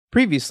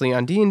Previously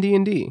on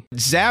D&D.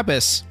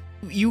 Zabas,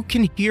 you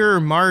can hear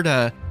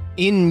Marta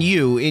in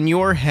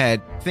your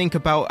head, think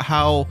about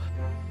how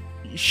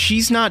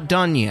she's not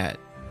done yet.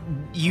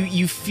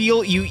 You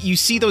feel, you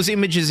see those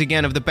images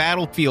again of the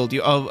battlefield,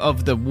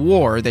 of the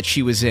war that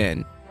she was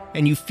in,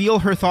 and you feel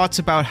her thoughts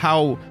about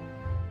how...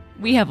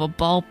 We have a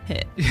ball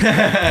pit.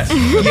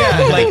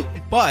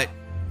 But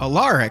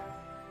Alaric...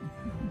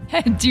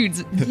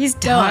 Dude's he's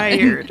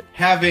tired.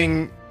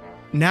 Having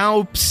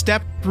now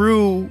stepped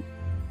through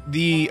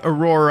the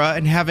Aurora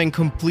and having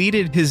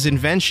completed his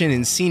invention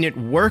and seen it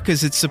work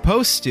as it's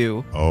supposed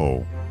to.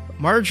 Oh.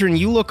 Margarine,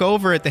 you look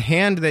over at the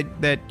hand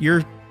that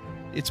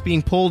it's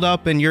being pulled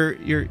up and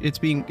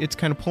it's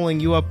kind of pulling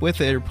you up with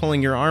it, or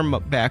pulling your arm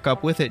back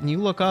up with it, and you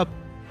look up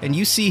and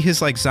you see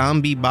his like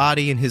zombie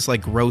body and his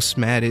like gross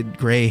matted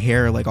gray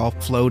hair like all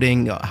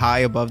floating high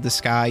above the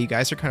sky. You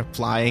guys are kind of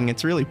flying.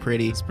 It's really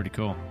pretty. It's pretty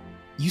cool.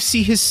 You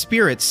see his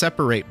spirit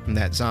separate from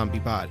that zombie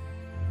body.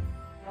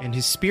 And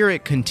his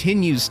spirit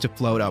continues to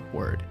float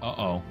upward.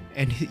 Uh-oh.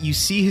 And you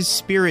see his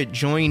spirit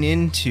join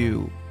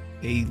into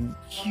a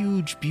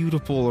huge,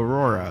 beautiful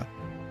aurora.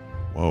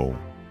 Whoa.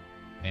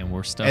 And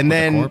we're stuck and with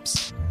then, the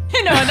corpse?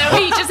 No, then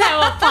we just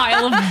have a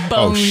pile of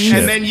bones. Oh, shit.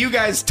 And then you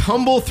guys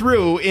tumble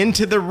through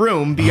into the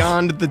room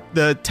beyond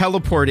the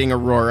teleporting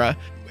aurora.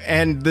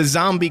 And the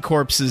zombie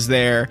corpse is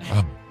there.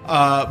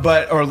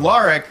 But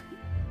Alaric,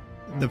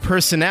 the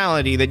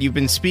personality that you've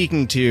been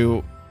speaking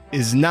to,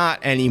 is not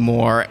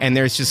anymore, and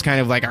there's just kind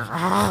of like Uh-oh.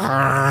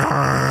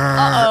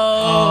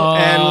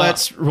 And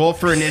let's roll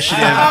for initiative.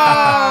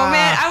 Oh,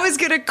 man, I was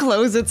gonna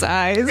close its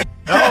eyes. You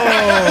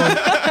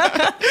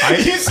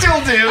still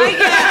do.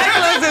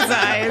 I close its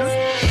eyes.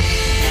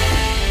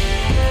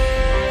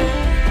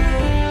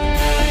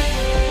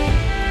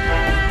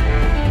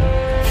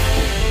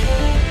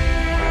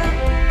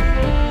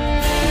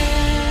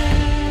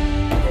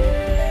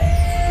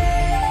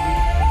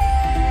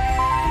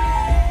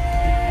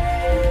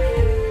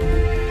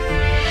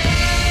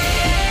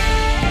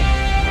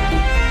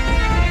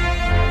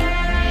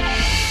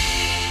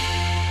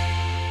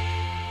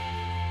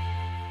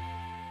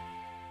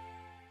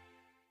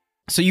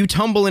 So you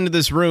tumble into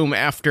this room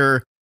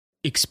after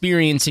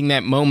experiencing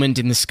that moment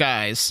in the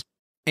skies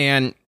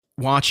and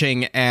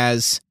watching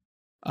as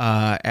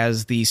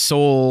the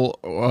soul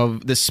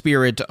of the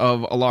spirit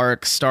of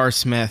Alaric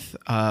Starsmith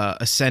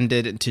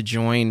ascended to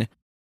join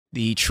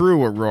the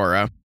true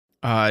Aurora.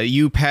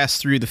 You pass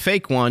through the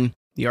fake one,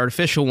 the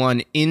artificial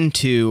one,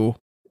 into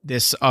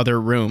this other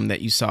room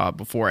that you saw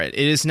before it.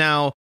 It is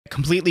now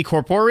completely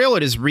corporeal.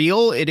 It is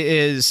real. It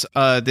is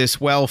this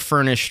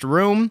well-furnished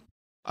room.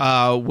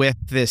 With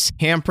this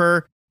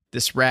hamper,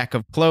 this rack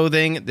of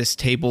clothing, this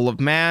table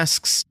of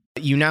masks.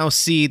 You now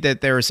see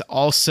that there's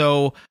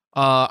also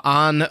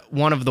on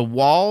one of the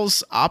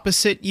walls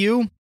opposite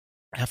you,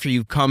 after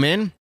you've come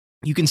in,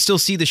 you can still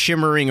see the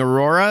shimmering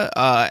aurora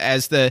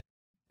as the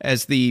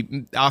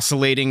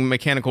oscillating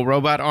mechanical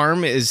robot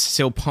arm is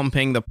still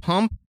pumping the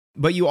pump.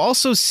 But you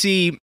also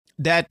see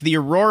that the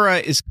aurora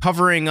is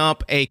covering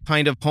up a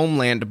kind of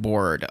homeland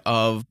board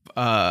of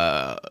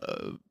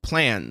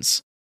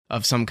plans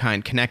of some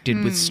kind,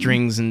 connected with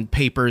strings and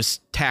papers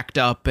tacked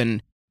up,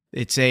 and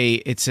it's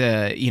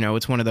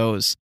one of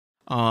those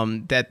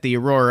that the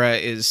aurora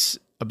is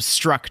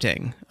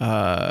obstructing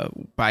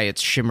by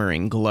its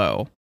shimmering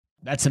glow.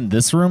 That's in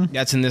this room?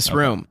 That's in this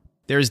room.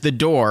 There's the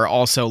door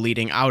also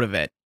leading out of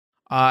it.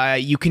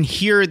 You can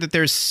hear that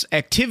there's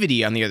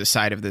activity on the other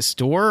side of this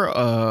door.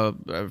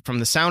 From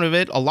the sound of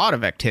it, a lot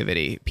of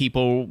activity.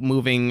 People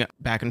moving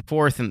back and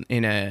forth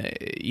in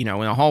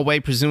a hallway,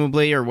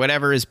 presumably, or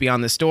whatever is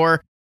beyond this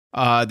door.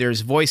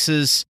 There's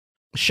voices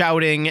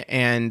shouting,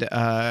 and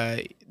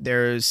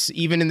there's,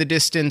 even in the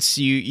distance,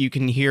 you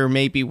can hear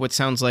maybe what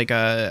sounds like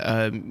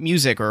a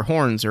music or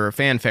horns or a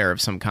fanfare of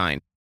some kind.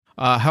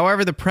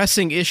 However, the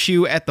pressing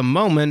issue at the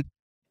moment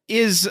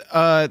is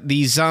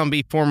the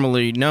zombie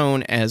formerly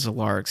known as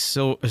Alaric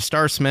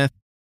Starsmith,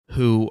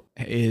 who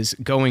is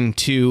going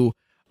to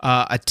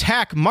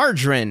attack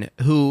Margarine,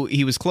 who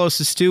he was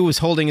closest to, was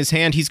holding his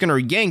hand. He's going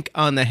to yank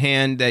on the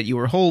hand that you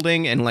were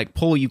holding and like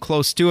pull you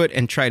close to it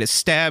and try to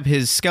stab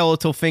his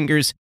skeletal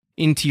fingers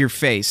into your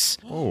face.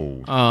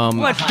 Oh.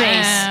 What face?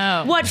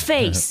 Wow. What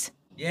face?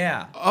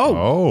 Yeah.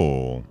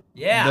 Oh.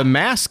 Yeah. The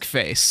mask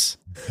face.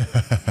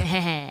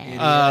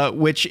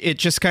 Which it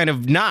just kind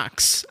of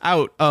knocks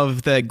out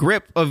of the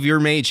grip of your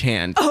mage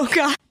hand. Oh,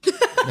 God.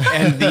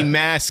 And the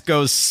mask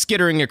goes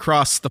skittering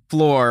across the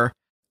floor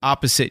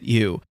opposite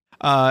you.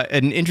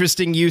 An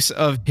interesting use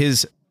of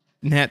his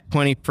nat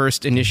 20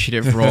 first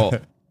initiative roll.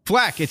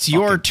 Flack, it's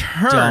your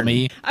turn.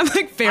 Dummy. I'm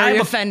like very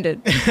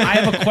offended. I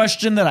have a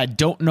question that I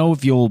don't know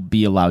if you'll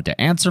be allowed to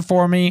answer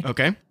for me.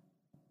 Okay.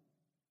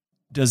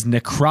 Would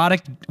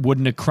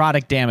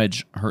necrotic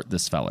damage hurt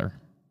this feller?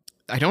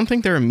 I don't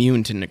think they're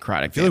immune to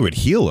necrotic. I feel it would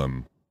heal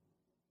him.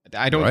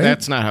 I don't. Right?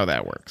 That's not how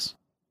that works.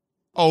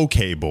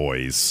 Okay,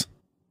 boys.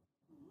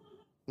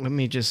 Let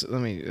me.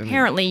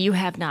 Apparently, you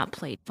have not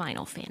played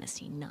Final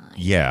Fantasy IX.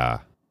 Yeah.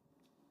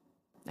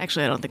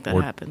 Actually, I don't think that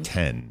Or happened.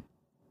 10.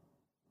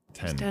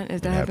 10. That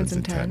It happens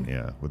in 10.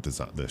 Yeah, with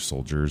the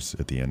soldiers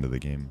at the end of the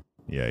game.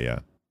 Yeah.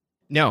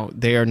 No,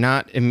 they are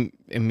not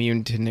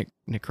immune to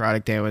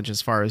necrotic damage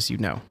as far as you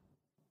know.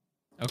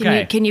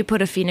 Okay. Can you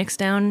put a phoenix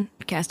down,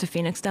 cast a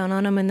phoenix down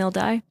on them and they'll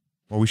die?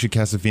 Well, we should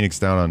cast a Phoenix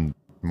down on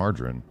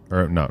Margarine.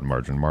 Or not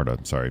Margarine, Marta.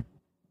 Sorry.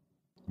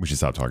 We should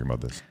stop talking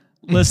about this.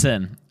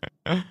 Listen,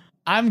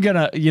 I'm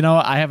gonna,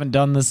 I haven't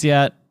done this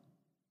yet.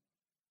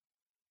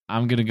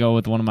 I'm gonna go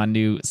with one of my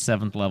new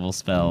 7th level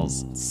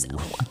spells.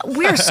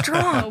 We're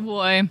strong. Oh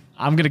boy.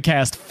 I'm gonna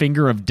cast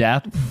Finger of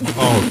Death.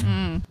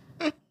 Oh,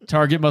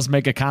 Target must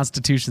make a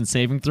Constitution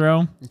saving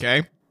throw.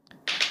 Okay.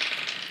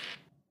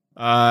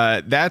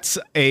 That's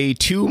a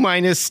 2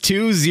 -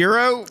 2,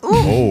 0.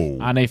 oh.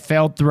 On a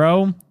failed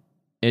throw,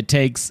 it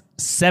takes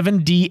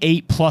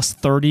 7d8 plus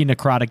 30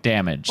 necrotic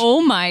damage.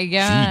 Oh my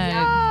god.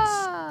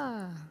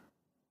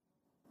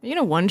 Are you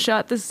gonna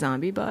one-shot this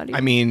zombie body? I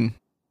mean,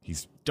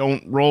 He's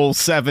don't roll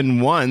 7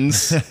 ones.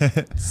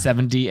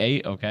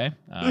 7d8, okay.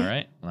 All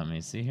right, let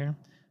me see here.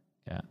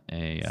 Got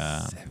a,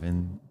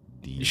 7D.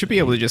 You should be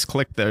able to just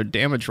click the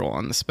damage roll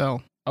on the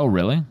spell. oh,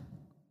 really?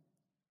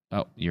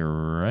 Oh, you're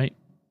right.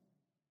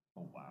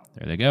 Oh, wow.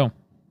 There they go.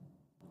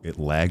 It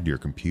lagged your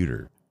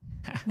computer.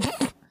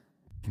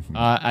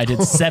 I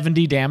did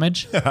 70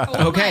 damage.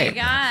 Okay. My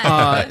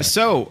god.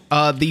 So,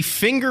 the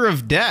Finger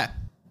of Death,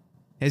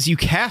 as you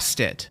cast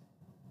it,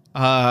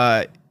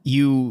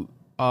 you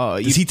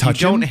he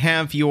touch you don't him?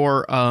 have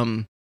your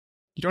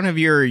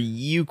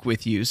uke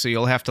with you, so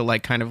you'll have to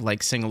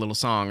like sing a little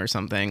song or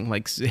something,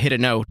 like hit a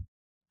note.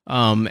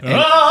 And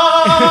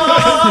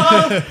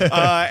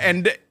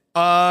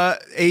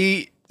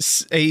a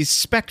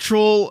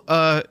spectral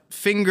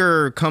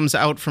finger comes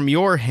out from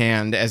your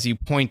hand as you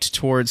point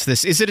towards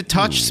this. Is it a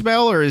touch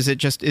spell or is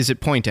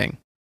it pointing?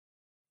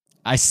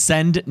 I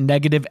send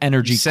negative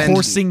energy Send-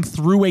 coursing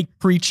through a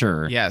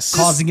creature, Yes.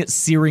 causing it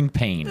searing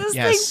pain. This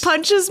Yes. thing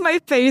punches my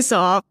face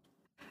off.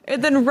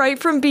 And then right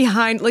from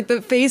behind, like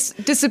the face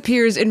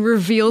disappears and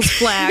reveals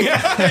flag.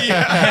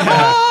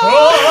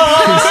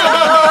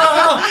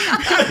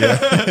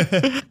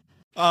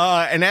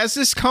 And as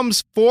this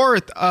comes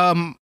forth,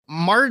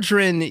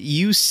 Margarine,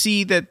 you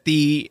see that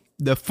the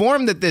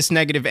form that this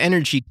negative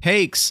energy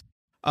takes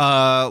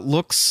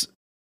looks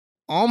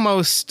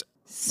almost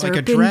like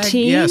a dragon.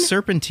 Serpentine? Yeah,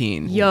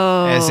 serpentine.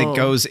 Yo. As it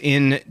goes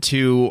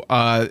into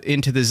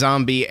the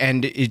zombie,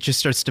 and it just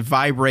starts to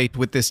vibrate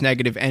with this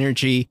negative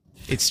energy.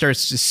 It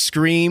starts to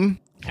scream.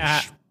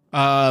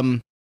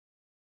 And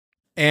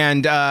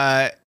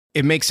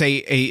it makes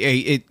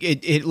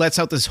it lets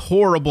out this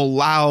horrible,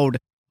 loud,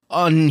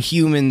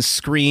 unhuman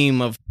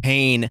scream of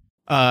pain.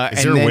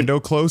 Is there a window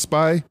close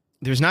by?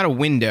 There's not a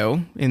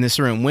window in this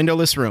room.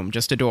 Windowless room,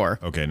 just a door.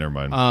 Okay, never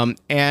mind.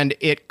 And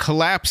it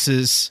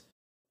collapses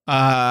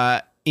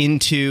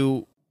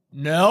into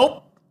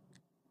Nope.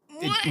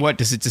 what?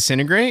 Does it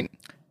disintegrate?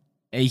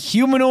 A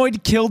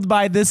humanoid killed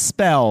by this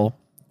spell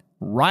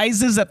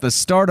rises at the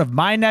start of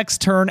my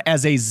next turn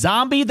as a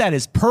zombie that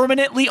is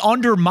permanently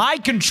under my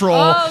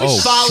control,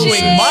 following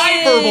shit.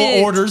 my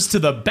verbal orders to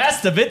the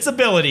best of its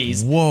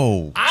abilities.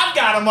 Whoa. I've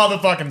got a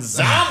motherfucking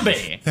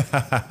zombie.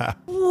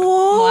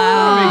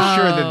 Wow. Make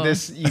sure that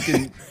this you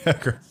can.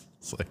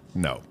 It's like,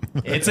 no.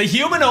 It's a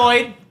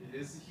humanoid.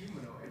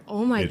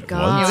 Oh my It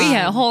god. was. We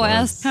had a whole Nice.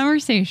 ass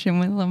conversation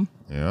with him.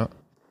 Yeah.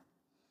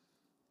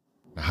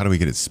 How do we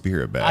get his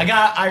spirit back? I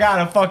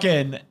got a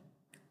fucking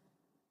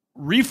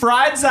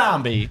refried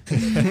zombie.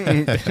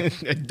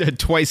 a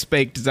twice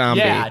baked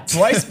zombie. Yeah,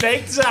 twice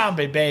baked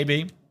zombie,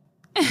 baby.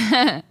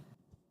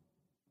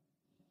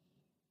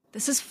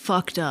 This is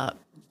fucked up.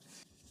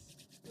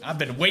 I've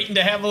been waiting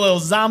to have a little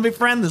zombie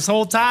friend this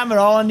whole time, and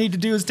all I need to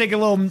do is take a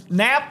little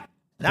nap,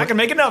 and I can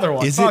make another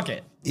one. Fuck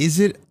it. Is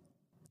it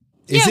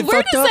Yeah,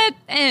 where fucked does up? that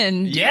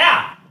end?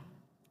 Yeah,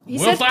 He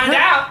we'll said find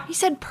out. He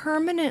said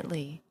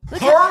permanently. Look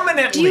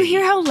Permanently. Do you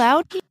hear how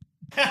loud he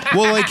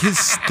Well, like his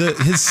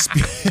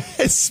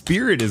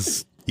spirit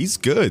is he's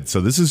good. So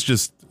this is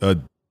just a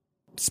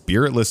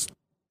spiritless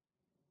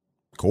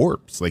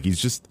corpse. Like he's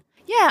just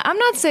Yeah, I'm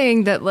not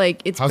saying that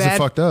like it's how's bad. it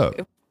fucked up?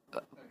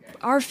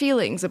 Our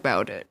feelings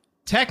about it.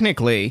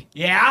 Technically,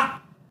 Yeah.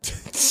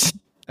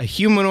 a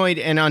humanoid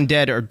and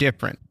undead are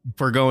different.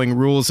 Foregoing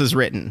rules as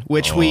written,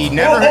 which we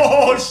never.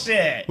 Oh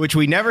shit. Which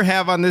we never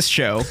have on this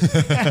show.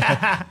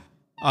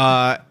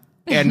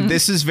 And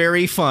this is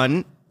very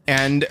fun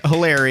and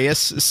hilarious,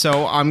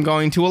 so I'm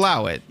going to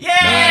allow it. Yay!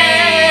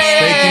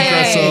 Thank you,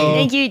 Cressel.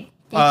 Thank you.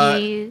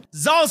 Thank you.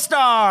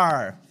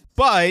 Zolstar.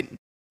 But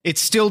it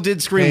still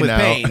did scream Hey, with now.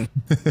 pain.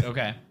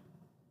 Okay.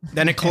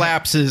 Then it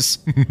collapses,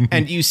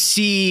 and you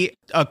see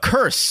a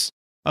curse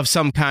of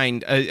some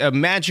kind, a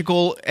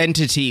magical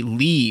entity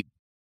leave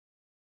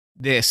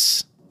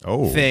this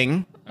Oh,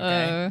 thing,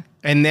 Okay.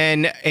 and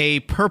then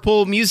a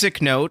purple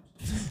music note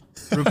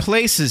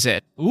replaces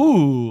it,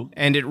 Ooh.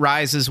 and it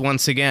rises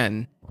once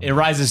again. It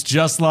rises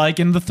just like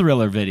in the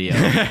Thriller video.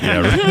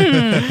 yeah,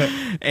 right.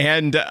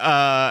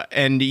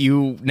 And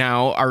you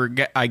now are,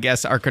 I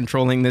guess, are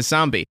controlling this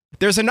zombie.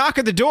 There's a knock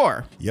at the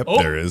door. Yep, Oh.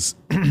 there is.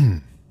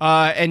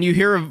 And you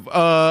hear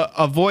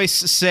a voice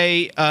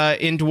say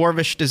in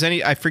Dwarvish. Does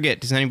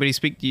anybody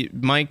speak?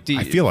 Mike?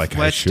 I feel like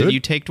Fletch, I should. Did you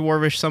take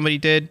Dwarvish? Somebody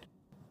did.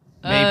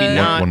 Maybe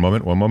not. One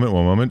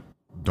moment.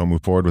 Don't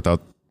move forward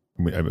without.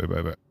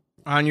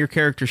 On your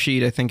character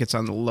sheet, I think it's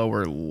on the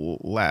lower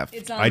left.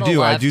 It's on I the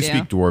do left, yeah.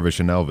 speak Dwarvish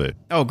and Elvish.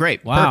 Oh,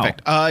 great. Wow.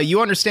 Perfect.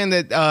 You understand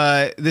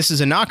that this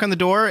is a knock on the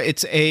door.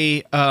 It's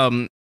a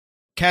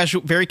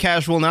very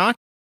casual knock.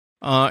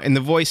 And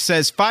the voice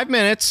says 5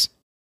 minutes.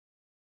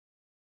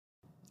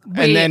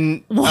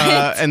 Wait,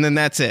 what? And then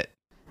that's it.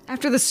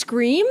 After the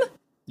scream?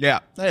 Yeah.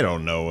 I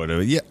don't know what it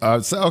is. Yeah.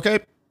 Okay.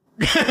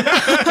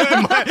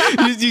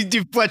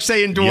 you Fletch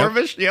say in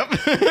Dwarvish?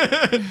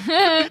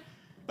 Yep.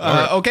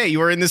 Okay,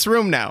 you are in this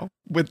room now.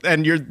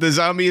 The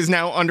zombie is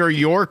now under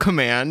your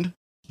command.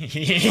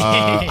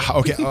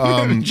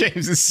 Okay.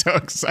 James is so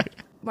excited.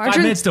 5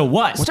 Margarine minutes to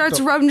what? starts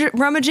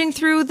rummaging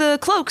through the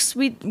cloaks.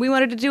 We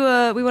wanted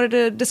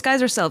to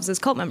disguise ourselves as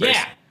cult members.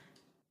 Yeah.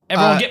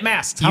 Everyone get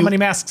masks. How many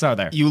masks are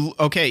there?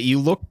 You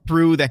look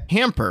through the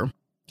hamper.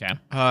 Okay.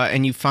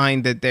 And you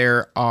find that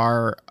there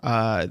are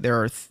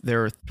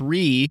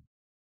 3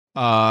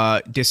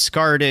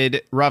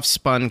 discarded rough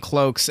spun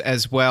cloaks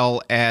as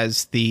well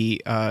as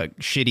the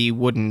shitty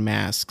wooden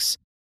masks.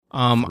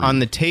 On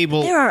the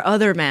table, There are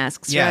other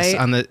masks, yes,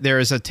 right? there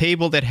is a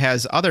table that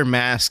has other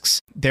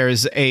masks.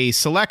 There's a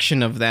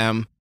selection of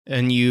them,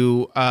 and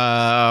you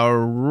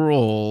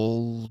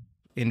roll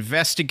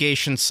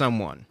investigation.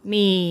 Someone.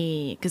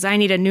 Me, because I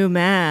need a new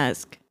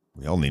mask.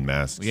 We all need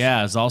masks.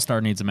 Yeah,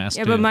 Zalstar needs a mask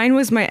Yeah, too. but mine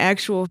was my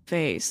actual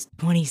face.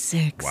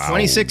 26. Wow.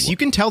 26. You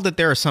can tell that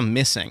there are some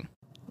missing.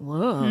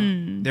 Whoa.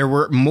 There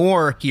were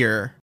more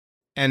here,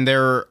 and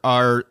there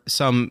are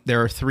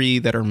 3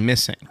 that are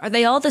missing. Are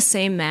they all the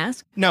same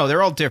mask? No,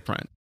 they're all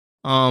different.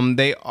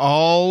 They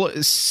all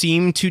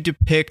seem to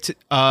depict,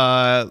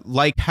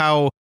 like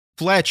how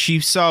Fletch,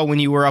 you saw when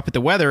you were up at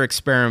the weather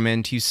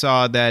experiment, you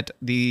saw that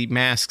the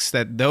masks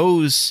that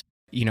those,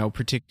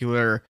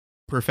 particular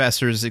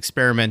professors,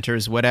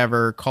 experimenters,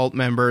 whatever, cult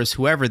members,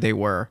 whoever they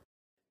were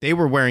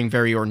wearing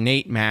very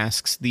ornate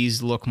masks.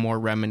 These look more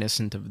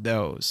reminiscent of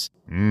those.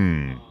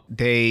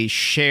 They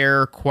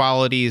share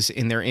qualities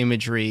in their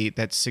imagery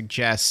that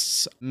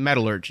suggests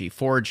metallurgy,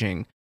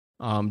 forging,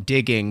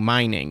 digging,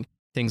 mining,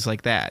 things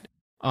like that.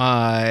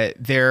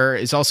 There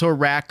is also a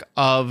rack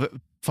of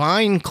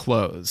fine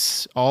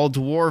clothes, all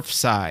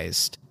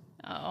dwarf-sized.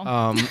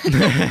 Oh.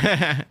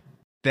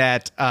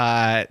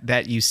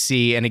 That you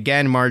see. And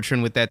again,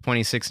 Margarine, with that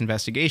 26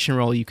 investigation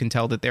roll, you can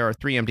tell that there are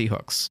 3 empty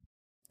hooks.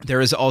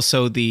 There is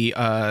also the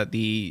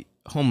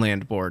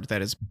Homeland board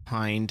that is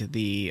behind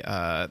the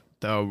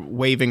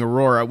waving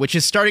Aurora, which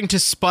is starting to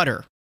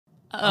sputter.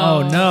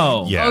 Oh,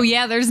 no. Yeah. Oh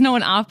yeah, there's no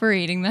one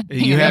operating that thing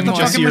You have anymore.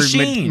 just fucking your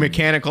machine.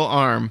 mechanical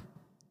arm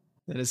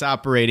that is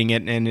operating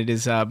it, and it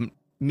is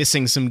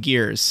missing some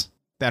gears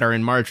that are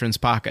in Margarine's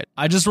pocket.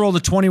 I just rolled a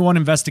 21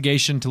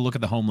 investigation to look at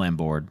the Homeland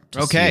board.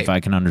 To see Okay. if I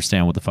can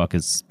understand what the fuck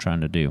it's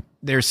trying to do.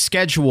 There's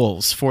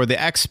schedules for the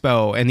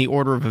expo and the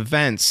order of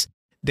events.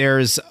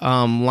 There's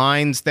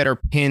lines that are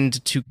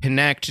pinned to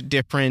connect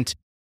different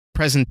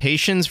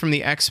presentations from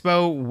the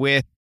expo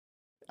with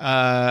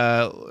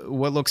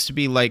what looks to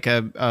be like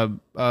a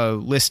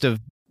list of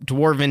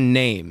dwarven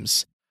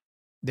names.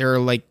 There are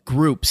like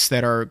groups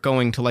that are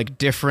going to like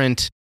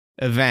different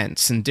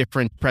events and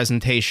different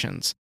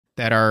presentations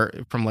that are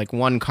from like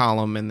one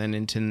column and then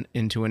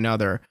into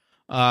another.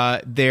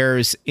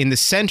 There's in the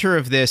center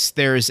of this,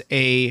 there's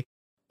it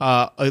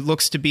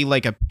looks to be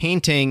like a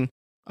painting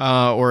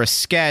or a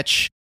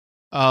sketch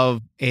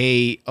of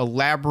a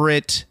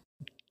elaborate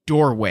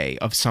doorway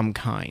of some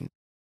kind.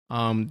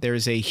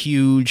 There's a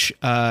huge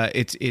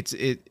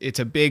it's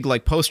a big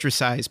like poster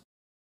size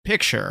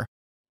picture,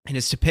 and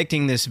it's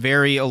depicting this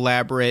very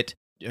elaborate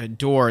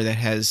door that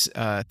has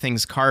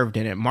things carved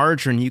in it.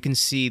 Margarine, you can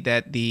see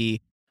that the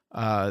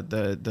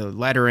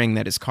lettering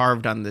that is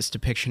carved on this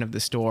depiction of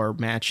this door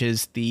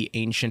matches the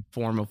ancient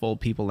form of Old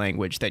People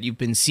language that you've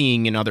been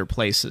seeing in other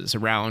places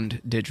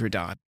around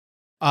Digridon.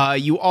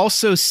 You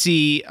also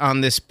see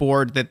on this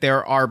board that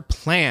there are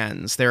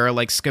plans. There are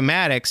like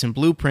schematics and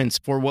blueprints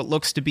for what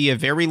looks to be a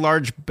very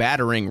large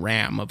battering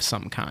ram of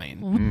some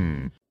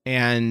kind.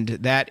 And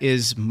that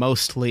is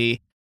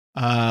mostly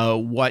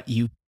what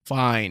you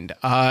find.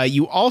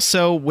 You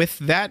also, with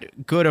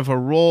that good of a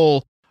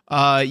roll,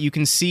 you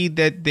can see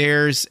that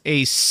there's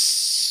a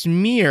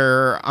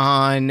smear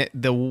on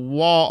the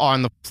wall,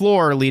 on the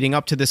floor leading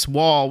up to this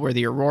wall where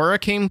the Aurora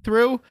came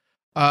through,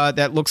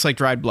 that looks like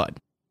dried blood.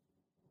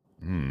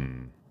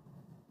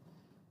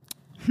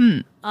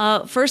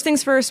 First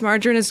things first,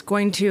 Margarine is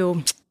going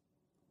to...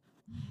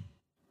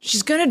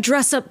 She's going to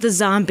dress up the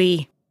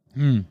zombie.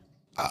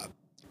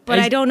 But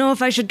I don't know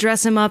if I should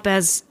dress him up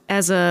as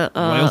a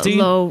Royalty?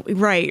 low...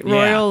 Right, Yeah.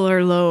 royal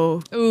or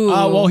low. Ooh.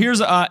 Well, here's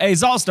hey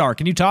Zalstar,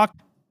 can you talk?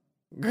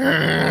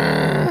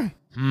 Yeah,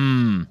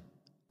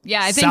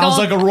 I think Sounds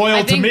like a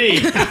royal to me.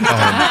 And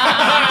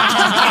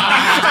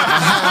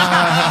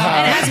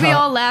as we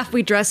all laugh,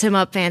 we dress him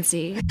up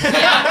fancy.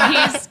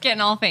 Yeah, he's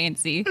getting all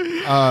fancy.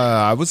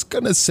 I was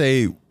gonna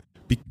say,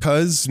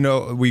 because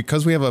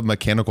we have a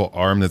mechanical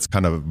arm that's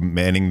kind of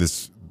manning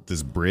this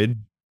bridge.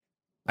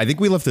 I think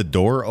we left the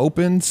door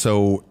open,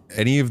 so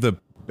any of the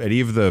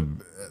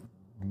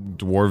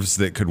dwarves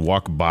that could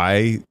walk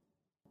by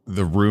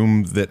the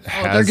room that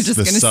has just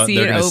the gonna sun, see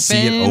they're it going to see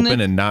it open?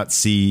 open and not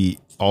see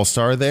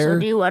All-Star there. So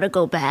do you want to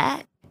go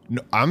back?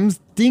 No, I'm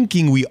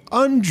thinking we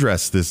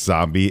undress this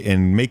zombie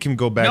and make him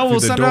go back No, through we'll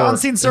the send door. out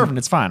Unseen Servant.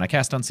 It's fine. I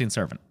cast Unseen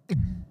Servant.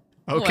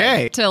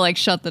 Okay. What, to like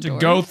shut the To door.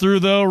 go through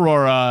the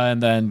Aurora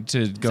and then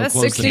to go That's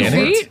close 60 the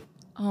door. feet?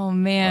 Oh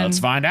man. Let's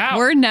find out.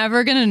 We're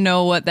never gonna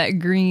know what that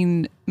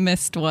green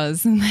mist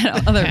was in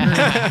that other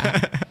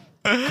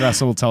room.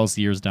 Gressel will tell us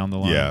years down the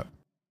line.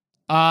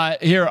 Yeah.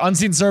 Here,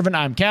 Unseen Servant,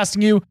 I'm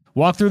casting you.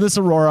 Walk through this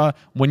Aurora.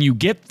 When you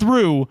get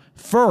through,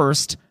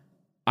 first,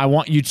 I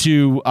want you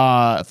to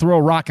throw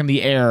a rock in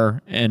the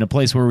air in a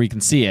place where we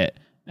can see it.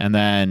 And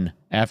then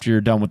after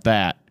you're done with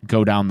that,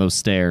 go down those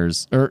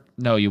stairs. Or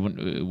no, you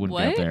wouldn't be up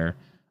What? there.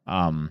 We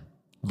Close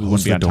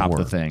wouldn't be the on top of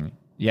door. the thing.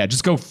 Yeah,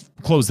 just go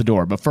close the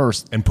door. But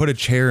first, And put a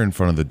chair in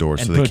front of the door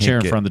and so put they a chair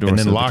can't in front of the door. and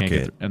so then they lock can't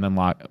get it. through- and then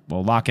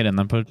lock it and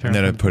then put a chair. And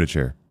then in I front put a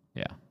chair.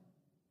 Yeah.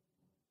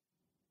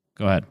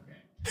 Go ahead.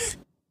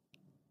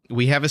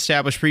 We have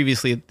established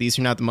previously that these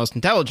are not the most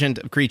intelligent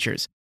of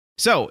creatures.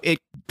 So it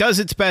does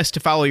its best to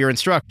follow your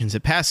instructions.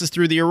 It passes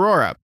through the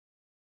Aurora.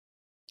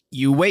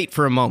 You wait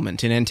for a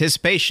moment in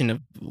anticipation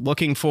of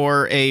looking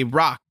for a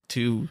rock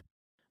to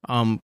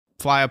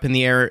fly up in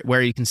the air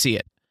where you can see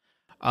it.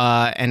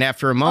 And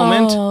after a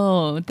moment,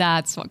 Oh,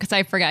 that's what. Because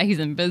I forgot he's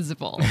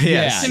invisible.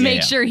 Yes. To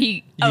make sure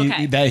he.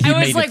 Okay. that he I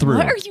was made it like, through.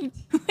 what are you doing?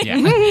 Yeah.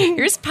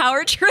 You're just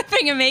power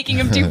tripping and making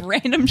him do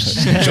random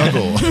shit.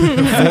 Juggle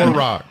 4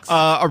 rocks.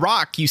 a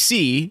rock you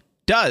see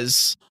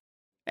does,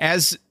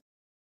 as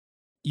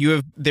you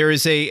have, there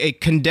is a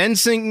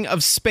condensing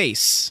of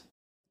space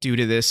due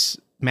to this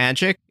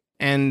magic,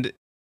 and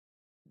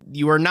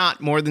you are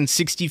not more than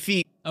 60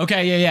 feet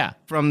Okay, yeah.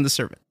 from the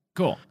servant.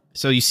 Cool.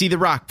 So you see the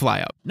rock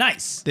fly up.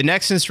 Nice. The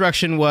next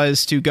instruction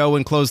was to go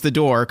and close the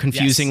door,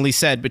 confusingly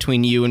said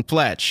between you and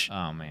Fletch.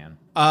 Oh, man.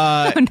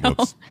 No.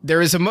 Whoops.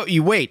 There is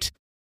you wait.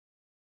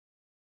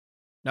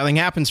 Nothing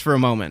happens for a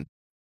moment.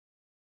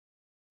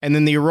 And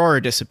then the Aurora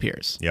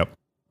disappears. Yep.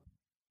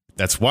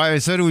 That's why I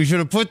said we should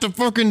have put the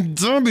fucking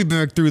zombie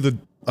back through the...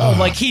 Oh,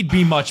 like he'd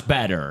be much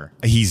better.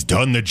 He's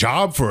done the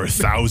job for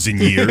 1,000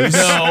 years.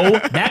 No,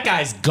 that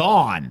guy's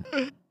gone.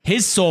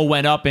 His soul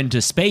went up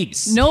into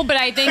space. No, but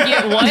I think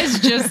it was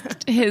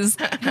just his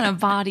kind of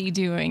body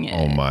doing it.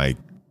 Oh my.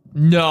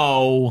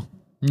 No,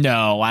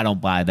 I don't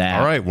buy that.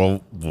 All right,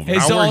 well Hey,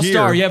 now we're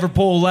All-Star, here. you ever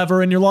pull a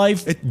lever in your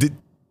life?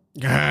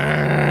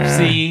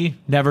 See?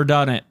 Never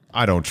done it.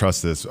 I don't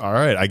trust this. All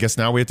right, I guess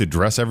now we have to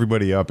dress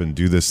everybody up and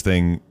do this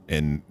thing,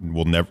 and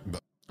we'll never...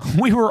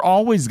 We were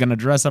always going to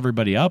dress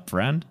everybody up,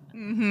 friend.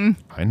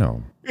 I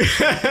know.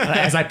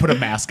 As I put a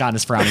mask on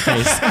his frowny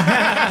face.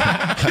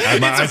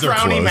 My eyes are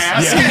closed.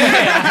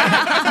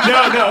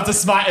 No, it's a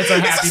smile. It's a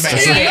happy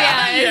mask.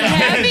 Yeah,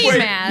 happy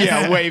mask.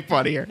 Yeah, way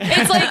funnier.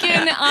 It's like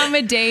in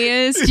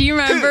Amadeus. Do you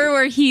remember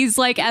where he's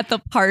like at the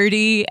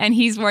party and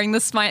he's wearing the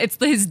smile? It's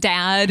his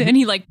dad, and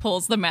he like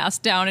pulls the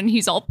mask down and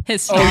he's all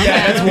pissed off. Oh, yeah,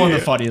 at that's him. one of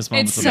the funniest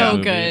moments It's of the so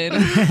movie.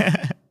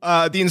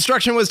 good. The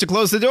instruction was to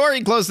close the door.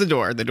 He closed the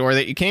door. The door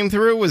that you came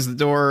through was the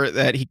door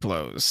that he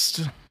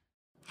closed.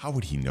 How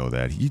would he know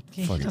that? You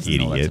He fucking doesn't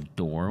know that's idiot. a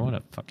door. What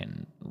a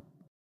fucking...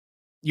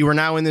 You are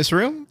now in this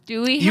room.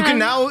 Do we? You have, can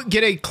now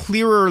get a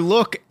clearer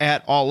look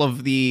at all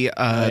of the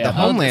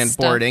homeland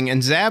stuff. boarding.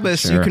 And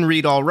Zabas, you Sure. can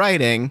read all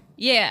writing.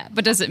 Yeah,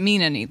 but does it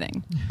mean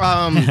anything?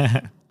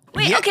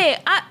 Wait, Yeah. okay,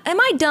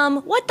 am I dumb?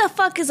 What the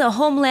fuck is a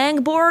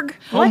homeland borg?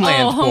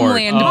 Homeland oh, board.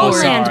 Homeland Oh,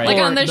 board. sorry. Like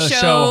on the, The show.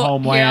 show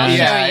Homeland.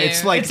 Here, I'll Yeah, show you.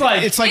 it's like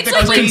It's like the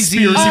like crazy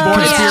conspiracy board.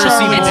 conspiracy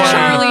Charlie. It's board.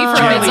 Charlie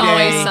from It's Charlie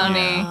Always Day.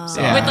 Sunny.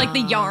 Yeah. With like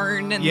the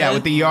yarn and Yeah,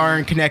 with the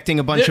yarn connecting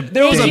a bunch of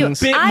There was a things.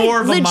 bit I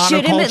more of a monoculture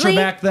legitimately-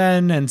 back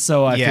then, and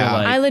so I Yeah. feel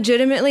like... I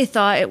legitimately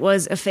thought it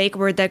was a fake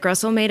word that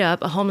Grussel made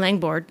up, a homeland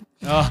board,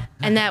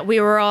 and that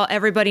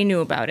everybody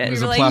knew about it. It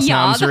was We a were plus like,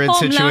 yeah, the Namsrid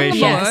Homeland situation.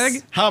 Board.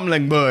 Yes.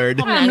 Homeland board.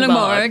 Homeland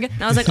board.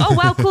 And I was like, oh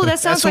wow, cool. That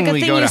sounds That's when like a we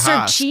thing go you to serve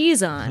Haas.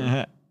 cheese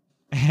on.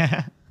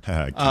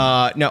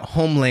 No,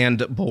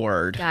 Homeland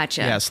board.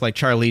 Gotcha. Yes, like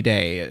Charlie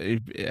Day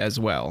as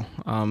well.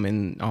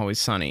 In Always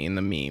Sunny in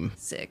the meme.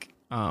 Sick.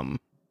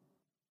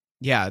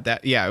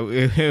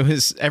 It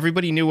was,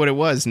 everybody knew what it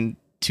was in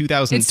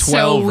 2012 It's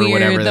so or weird.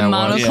 whatever The that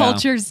was.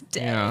 monoculture's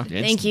dead. Yeah.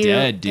 It's Thank you.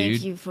 dead,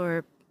 dude.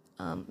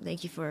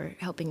 Thank you for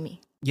helping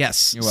me.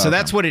 Yes. You're So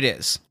that's welcome. what it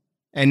is.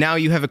 And now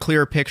you have a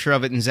clearer picture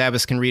of it, and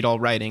Zabas can read all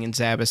writing, and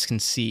Zabas can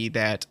see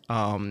that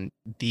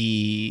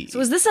the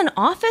So is this an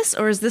office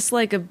or is this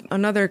like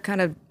another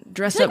kind of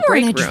dress Like up we're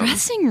in break a room.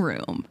 dressing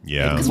room.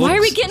 Yeah. Because why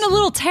are we getting a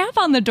little tap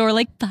on the door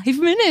like 5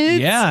 minutes?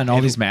 Yeah, and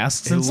all these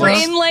masks and We're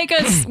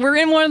stuff. in we're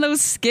in one of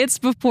those skits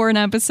before an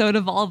episode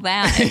of All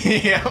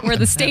That, where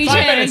the stage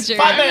manager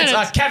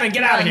Kevin,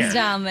 get out comes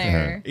down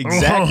there.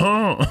 Exactly.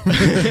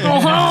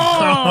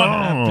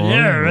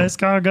 Yeah,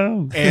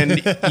 escargot.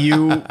 And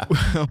you,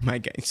 oh my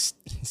God, he's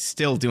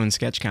still doing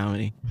sketch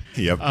comedy.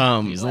 Yep.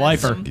 He's a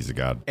lifer. He's a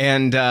god.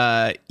 And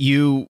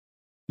you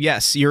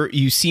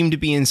seem to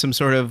be in some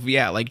sort of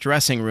like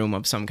dressing room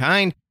of some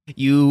kind.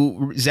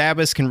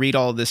 Zabas can read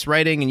all of this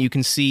writing, and you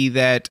can see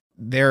that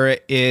there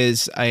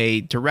is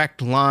a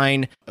direct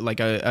line, like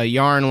a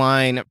yarn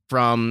line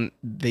from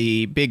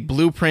the big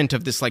blueprint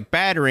of this like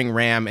battering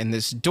ram and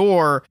this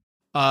door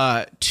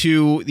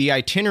to the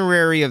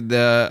itinerary of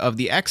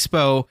the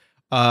expo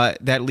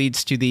that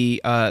leads to the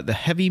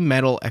heavy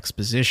metal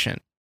exposition.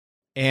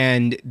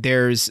 And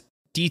there's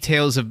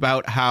details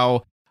about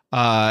how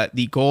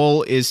the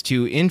goal is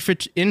to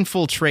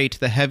infiltrate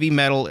the heavy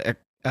metal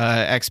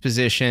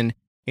exposition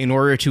in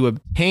order to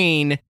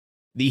obtain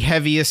the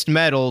heaviest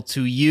metal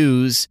to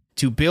use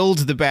to build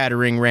the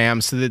battering ram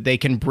so that they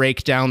can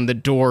break down the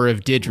door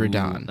of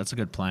Didridon, That's a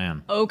good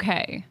plan.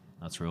 Okay.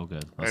 That's real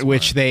good. That's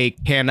which smart. they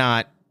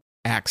cannot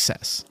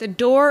access. The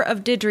door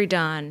of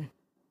Didridon.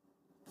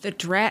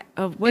 What's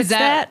Is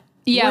that?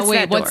 Yeah, What's wait,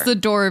 that what's door? the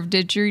door of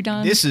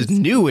Didgeridon? This is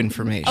new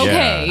information.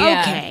 Okay,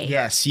 yeah. Okay.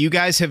 Yes, you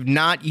guys have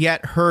not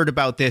yet heard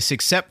about this,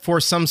 except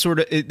for some sort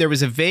of. There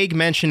was a vague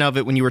mention of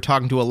it when you were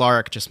talking to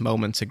Alaric just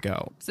moments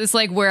ago. Is this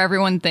like where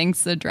everyone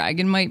thinks the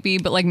dragon might be,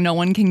 but like no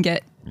one can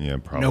get? Yeah,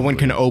 probably. No one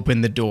can open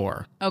the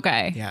door.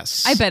 Okay.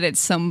 Yes. I bet it's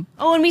some.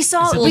 Oh, and we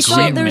saw Is it we the saw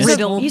Great there was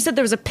Riddle? you said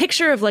there was a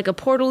picture of like a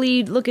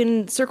portal-y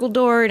looking circle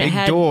door and Big it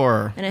had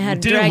door. and it had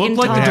Did it dragon look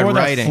like talk. the door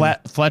writing.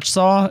 that Fletch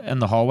saw in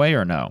the hallway,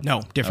 or no?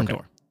 No, different Okay.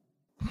 door.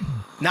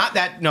 Not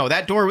that. No,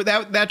 that door.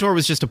 That door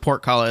was just a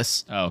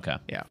portcullis. Oh, okay.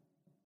 Yeah.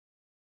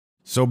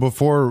 So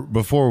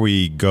before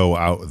we go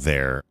out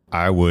there,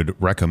 I would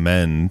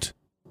recommend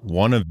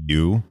one of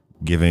you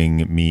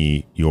giving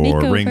me your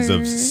Makeover. rings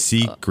of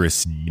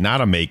secrecy.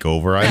 Not a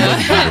makeover. I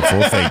look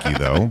beautiful. Thank you,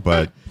 though.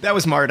 But That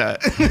was Marta.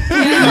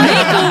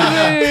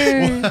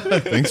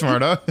 thanks,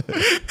 Marta.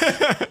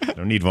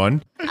 Don't need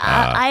one.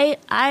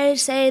 I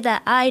say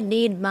that I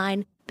need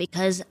mine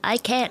because I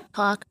can't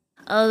talk.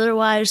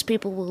 Otherwise,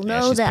 people will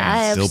know she's that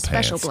I have Still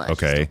special pants. blood.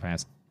 Okay.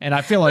 Pass. And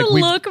I feel like The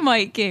we. look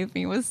Mike gave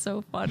me was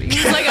so funny.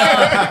 He's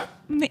like,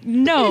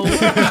 no.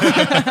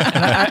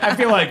 I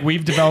feel like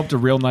we've developed a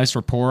real nice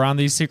rapport on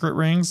these secret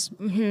rings,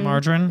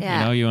 Margarine. Yeah.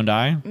 You know, you and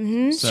I.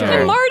 Mm-hmm, so,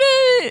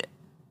 And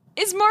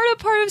is Marta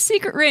part of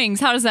Secret Rings?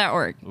 How does that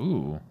work?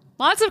 Ooh.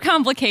 Lots of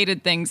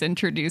complicated things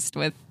introduced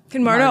with.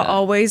 Can Marta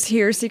always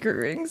hear secret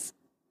rings?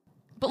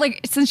 But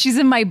like, since she's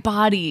in my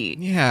body,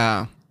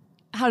 Yeah.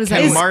 how does that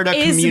Can work? Marta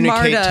is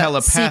communicate Marta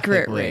telepathically?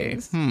 secret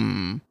rings?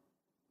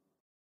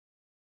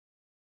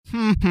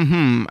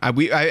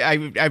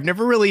 I've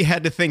never really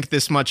had to think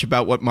this much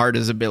about what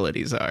Marta's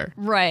abilities are.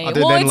 Right.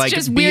 Other well, than it's like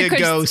just be weird a 'cause-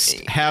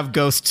 ghost, have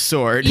ghost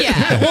sword.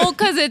 Yeah. Well,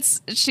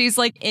 because she's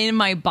like in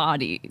my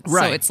body,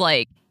 Right. so it's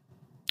like,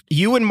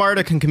 You and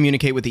Marta can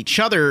communicate with each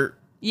other,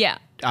 yeah,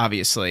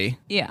 obviously.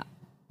 yeah.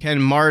 Can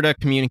Marta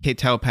communicate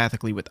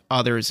telepathically with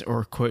others,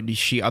 or could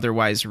she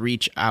otherwise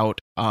reach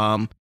out?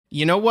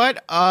 You know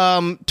what?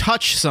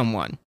 Touch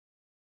someone.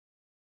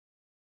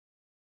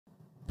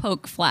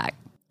 Poke Flack.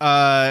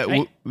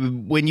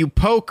 When you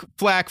poke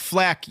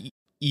Flack,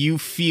 you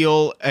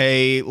feel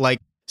a like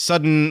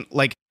sudden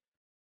like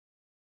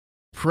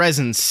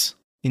presence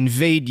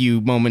invade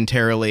you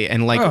momentarily,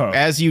 and like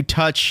as you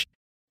touch,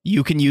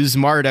 you can use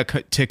Marta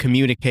to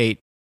communicate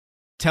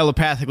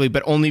telepathically,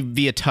 but only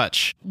via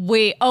touch.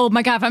 Wait. Oh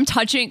my god. If I'm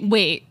touching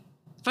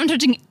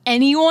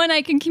anyone,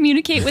 I can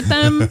communicate with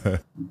them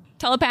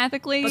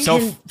telepathically.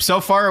 So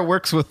far, it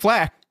works with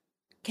Flack.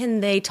 Can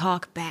they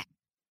talk back?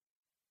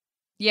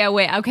 Yeah.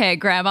 Wait. Okay.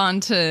 Grab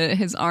onto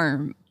his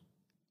arm.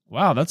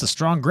 Wow, that's a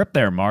strong grip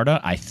there,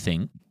 Marta, I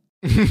think.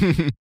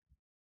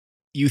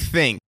 You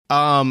think.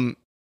 What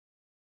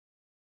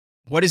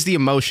is the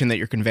emotion that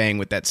you're conveying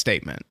with that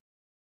statement?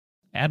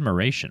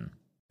 Admiration.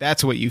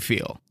 That's what you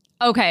feel.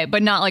 Okay,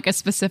 but not like a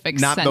specific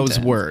Not sentence. those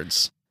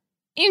words.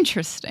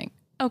 Interesting.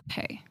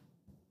 Okay.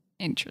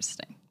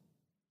 Interesting.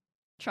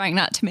 Trying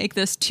not to make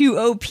this too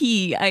OP,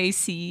 I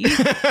see.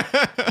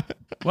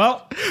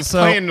 Well, so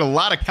Playing a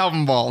lot of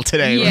Calvin Ball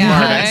today with Yeah.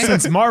 Marta.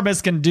 since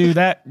Marbus can do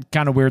that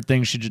kind of weird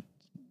thing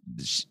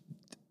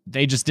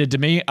they just did to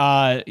me,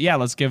 yeah,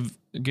 let's give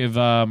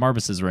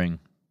Marbus his ring.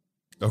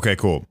 Okay,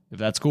 cool. If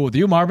that's cool with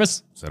you,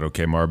 Marbus. Is that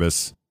okay,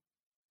 Marbus?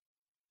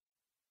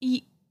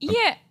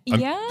 Yeah.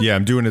 Yeah. Yeah,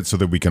 I'm doing it so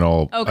that we can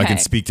all. I Okay. can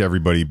speak to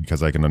everybody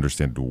because I can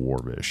understand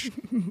Dwarvish.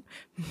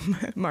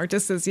 Marta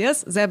says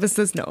yes. Zabas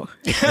says no.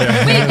 Wait,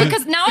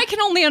 because now I can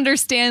only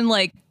understand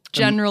like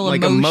general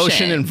Like emotion.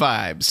 emotion and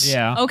vibes.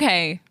 Yeah.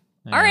 Okay.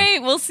 All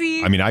right, we'll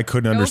see. I mean, I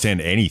couldn't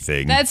understand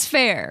anything. That's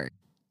fair.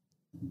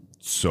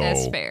 so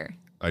That's fair.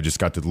 I just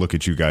got to look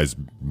at you guys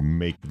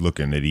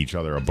looking at each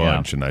other a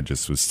bunch, and I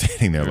just was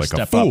standing there You're a like a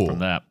step fool. up from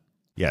that.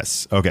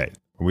 Yes. Okay.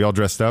 Are we all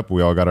dressed up?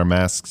 We all got our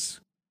masks.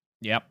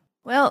 Yep.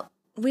 Well,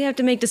 we have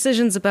to make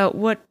decisions about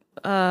what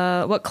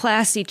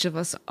class each of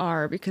us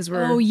are because we've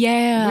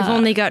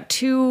only got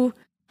 2.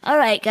 All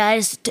right,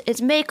 guys, it's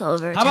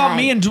makeover How about time.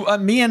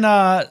 me and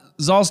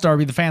Zolstar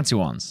be the fancy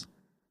ones?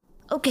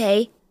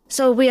 Okay,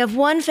 so we have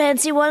 1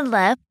 fancy one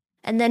left,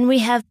 and then we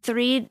have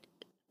 3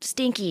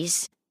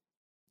 stinkies.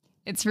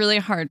 It's really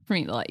hard for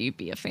me to let you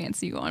be a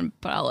fancy one,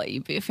 but I'll let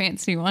you be a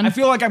fancy one. I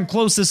feel like I'm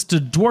closest to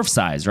dwarf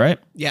size, right?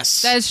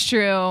 Yes. That's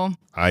true.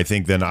 I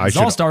think then I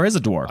should. Zolstar is a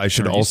dwarf. I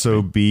should Or used to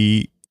also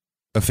be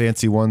a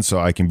fancy one, so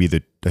I can be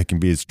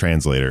his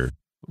translator.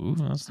 Ooh,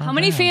 that's not How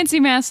many bad. fancy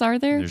masks are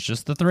there? There's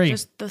just the 3.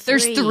 Just the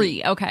 3. There's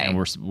 3. Okay. And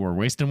we're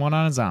wasting one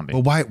on a zombie.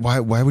 Well,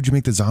 why would you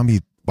make the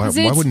zombie? Why 'Cause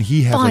why it's wouldn't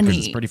he have like funny.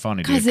 It's pretty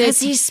funny, Because dude. Because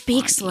he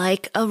speaks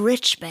like a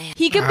rich man.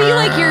 he could be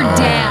like your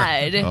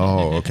dad.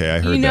 Oh, okay, I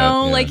heard You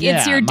know, that. yeah. like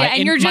it's your my dad,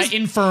 and you're my just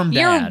infirm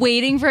you're dad.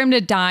 waiting for him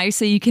to die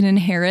so you can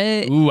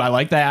inherit. Ooh, I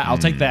like that. I'll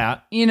take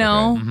that. You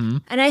know, hmm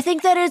And I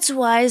think that it's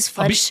wise,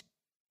 Fletch.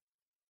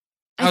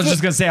 I was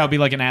just gonna say I'll be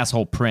like an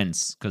asshole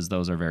prince because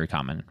those are very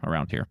common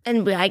around here.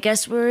 And I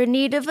guess we're in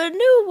need of a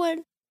new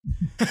one.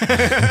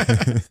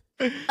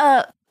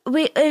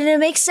 And it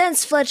makes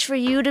sense, Fletch, for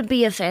you to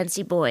be a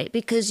fancy boy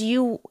because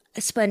you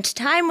spent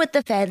time with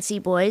the fancy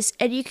boys,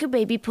 and you could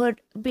maybe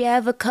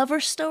have a cover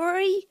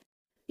story.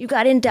 You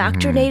got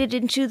indoctrinated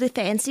into the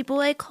fancy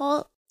boy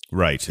cult.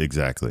 Right,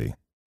 exactly.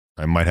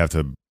 I might have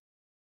to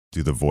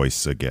do the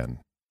voice again.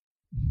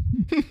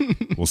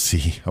 We'll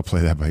see. I'll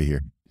play that by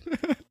ear.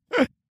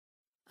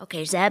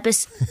 Okay,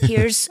 Zabbis,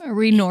 here's are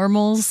we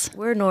normals?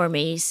 we're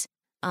normies.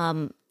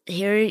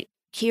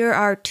 Here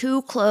are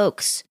 2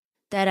 cloaks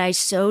that I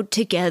sewed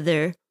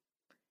together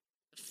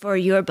for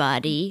your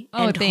body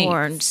Oh, and thanks.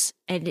 horns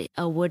and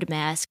a wood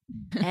mask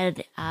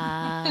and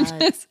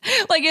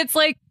Like it's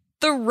like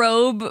the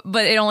robe,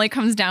 but it only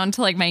comes down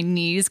to like my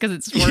knees because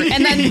it's short,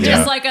 and then Yeah.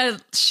 just like a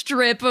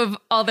strip of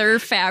other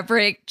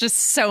fabric just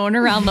sewn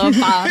around the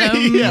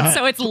bottom,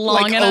 so it's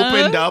long like enough.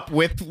 opened up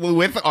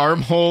with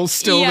armholes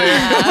still there.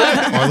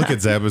 yeah. Oh, I look at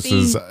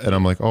Zabbis's and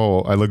I'm like,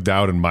 oh, I look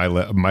down and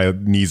my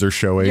knees are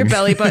showing. Your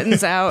belly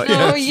button's out.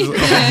 Oh,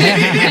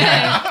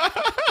 yeah.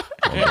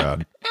 Oh my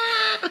god.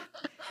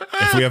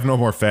 If we have no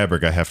more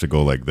fabric, I have to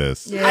go like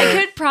this. I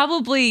could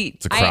probably.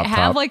 a I crop have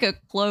top. like a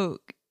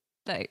cloak.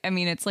 I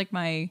mean, it's like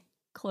my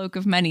cloak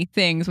of many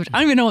things, which I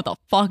don't even know what the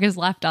fuck is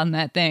left on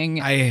that thing.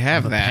 I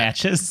have The that.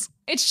 patches.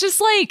 It's just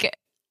like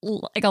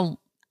a.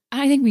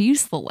 I think we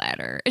used the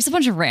ladder. It's a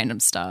bunch of random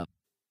stuff.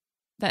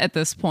 That at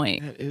this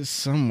point, That is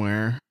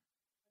somewhere.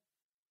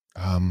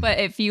 but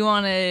if you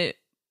want to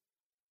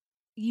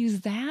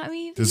use that,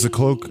 maybe Does the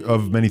cloak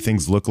of many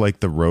things look like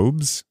the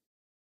robes?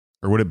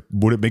 Or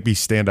would it make me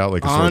stand out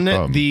like a sore On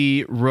thumb?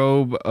 the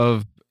robe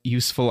of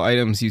useful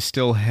items, you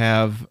still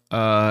have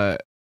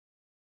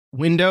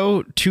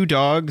window, 2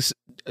 dogs,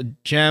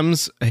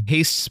 gems, a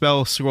haste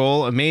spell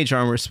scroll, a mage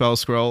armor spell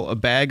scroll, a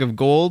bag of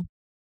gold,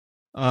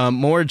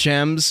 more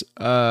gems,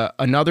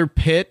 another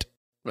pit,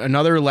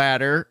 another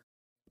ladder,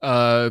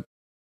 a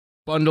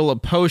bundle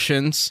of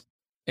potions,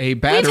 a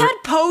We've battery. had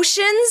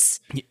potions.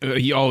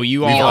 You all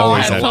We've have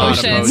always had had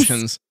potions.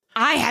 potions.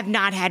 I have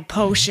not had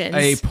potions.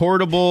 A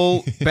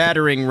portable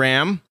battering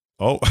ram.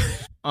 Oh,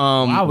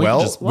 Wow, we well,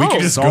 can just, we can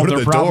just solve go to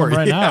their the problem door.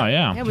 right Yeah. now.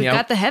 Yeah. yeah, we've Yep.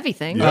 got the heavy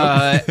thing.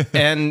 Yep.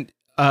 And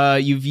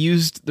you've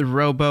used the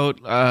rowboat.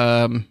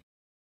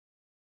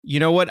 You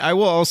know what? I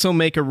will also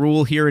make a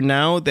rule here and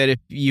now that if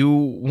you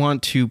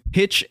want to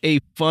pitch a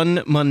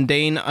fun,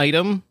 mundane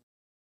item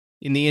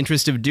in the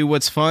interest of do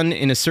what's fun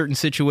in a certain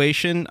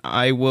situation,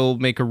 I will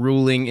make a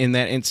ruling in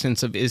that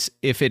instance of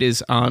if it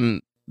is on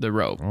the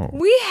rope. Oh.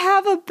 We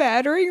have a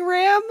battering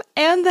ram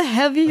and the A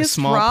heaviest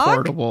small rock.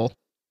 portable.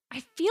 I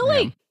feel Yeah.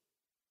 like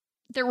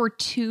there were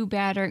 2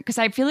 battering because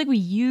I feel like we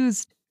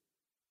used.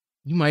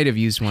 You might have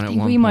used one I at think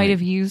one we point. might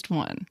have used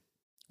one.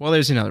 Well,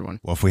 there's another one.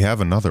 Well, if we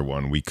have another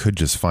one, we could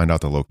just find out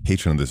the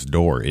location of this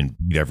door and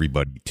beat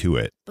everybody to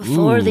it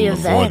before the Ooh,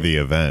 event. before the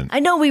event. I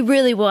know we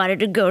really wanted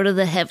to go to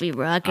the heavy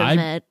rock I-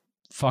 event.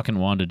 Fucking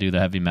wanted to do the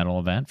heavy metal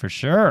event for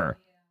sure.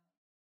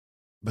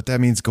 But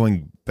that means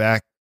going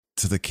back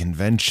to the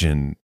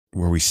convention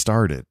where we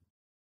started.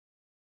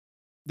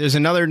 There's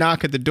another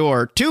knock at the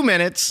door. 2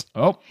 minutes.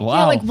 Oh, wow.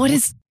 Yeah, like what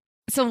is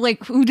so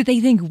like who do they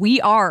think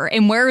we are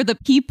and where are the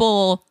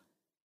people?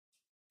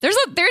 Who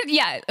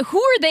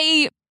are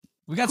they?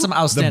 We got some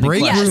outstanding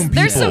break Yes, room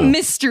there's people. some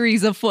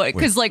mysteries afoot Wait.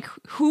 because like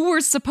who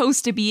were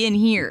supposed to be in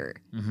here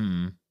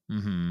Mm-hmm.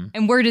 Mm-hmm.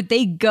 and where did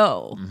they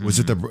go? Was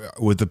it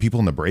with the people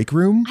in the break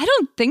room? I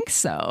don't think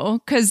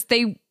so because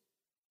they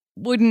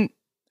wouldn't.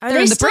 Are They're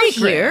they in the still break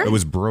room. here? It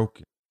was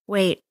broken.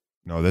 Wait,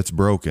 No, that's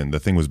broken. The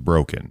thing was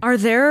broken. Are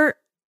there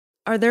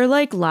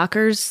like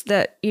lockers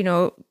that, you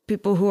know,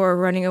 people who are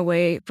running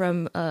away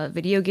from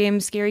video game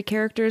scary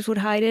characters would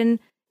hide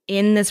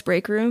in this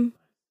break room?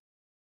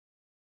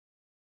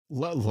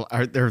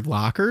 Are there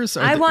lockers?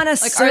 I want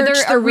to Like, search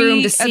the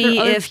room to are there see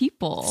other if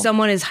people.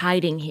 someone is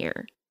hiding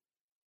here.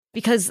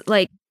 Because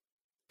like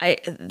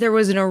there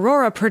was an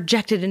aurora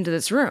projected into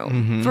this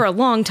room Mhm. for a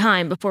long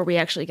time before we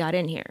actually got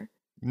in here.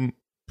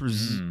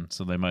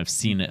 So they might have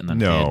seen it and then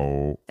hid.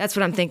 No. That's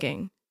what I'm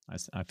thinking.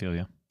 I feel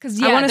you.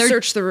 Because I want to there,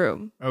 search the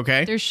room.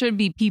 Okay. there should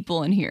be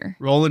people in here.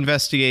 Roll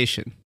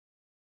investigation.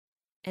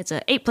 It's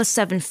a 8 +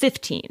 7,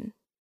 15.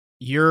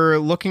 You're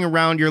looking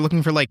around. You're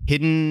looking for like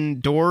hidden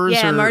doors.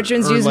 Yeah,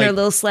 Marjorie's using like, her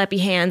little slappy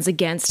hands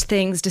against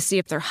things to see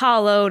if they're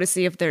hollow, to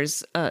see if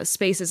there's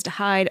spaces to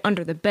hide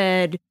under the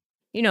bed.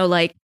 You know,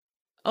 like,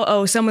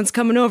 someone's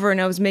coming over and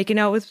I was making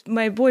out with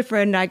my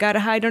boyfriend and I gotta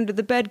hide under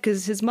the bed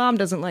because his mom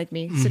doesn't like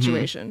me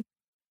situation.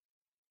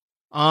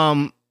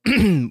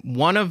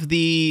 one of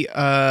the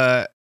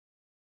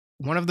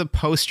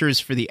posters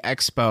for the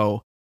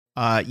expo,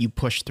 you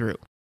push through.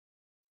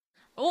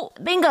 Oh,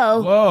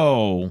 Bingo.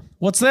 Whoa.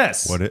 What's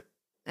this? What it?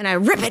 And I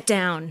rip it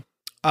down.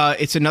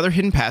 It's another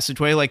hidden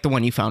passageway like the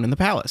one you found in the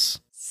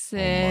palace.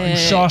 sick.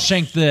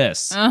 Shawshank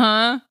this.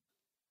 Uh-huh.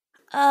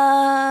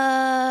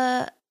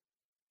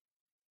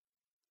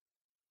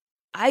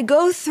 I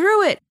go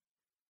through it.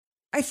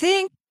 I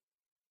think.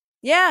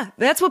 Yeah,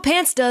 that's what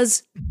Pants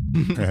does.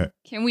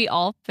 Can we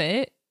all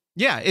fit?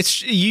 Yeah,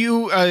 it's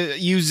you,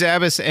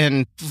 Zabas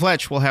and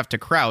Fletch will have to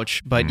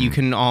crouch, but you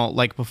can all,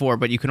 like before,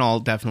 but you can all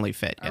definitely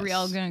fit. Are we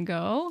all gonna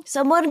go?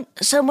 Someone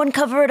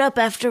cover it up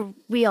after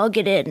we all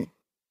get in.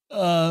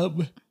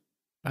 No,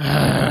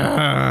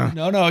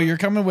 you're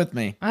coming with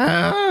me.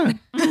 I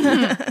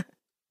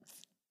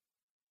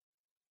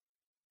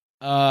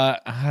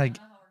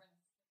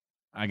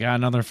got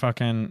another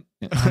fucking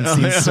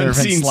unseen servant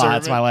Unseen slot.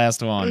 It's servant. my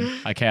last one.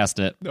 I cast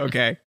it.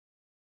 Okay.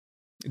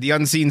 The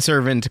unseen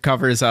servant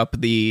covers up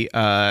the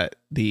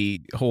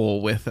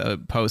hole with a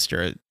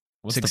poster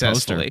What's the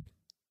successfully.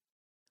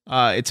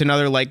 It's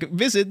another like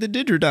visit the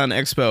Digidon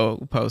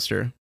Expo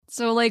poster.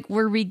 So, like,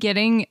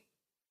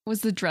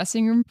 was the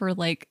dressing room for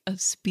like a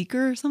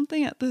speaker or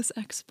something at this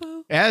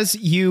expo? As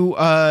you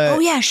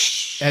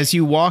Shh. as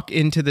you walk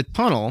into the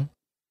tunnel,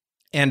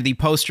 and the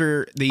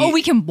poster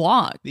We can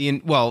walk.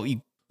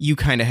 You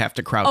kind of have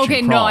to crouch. Okay,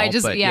 and no, crawl, I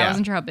just but I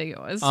wasn't sure how big it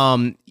was.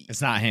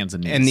 It's not hands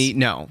and knees.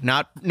 And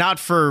not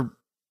for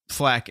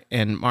Fleck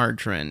and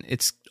Margarine.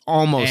 It's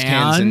almost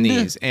hands and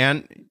knees,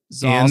 and the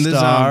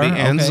zombie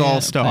and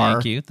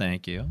Zolstar.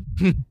 Thank you.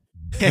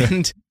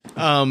 And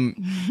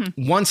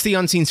once the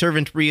unseen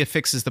servant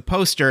reaffixes the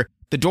poster,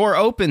 the door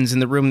opens in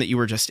the room that you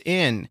were just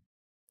in,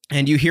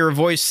 and you hear a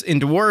voice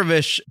in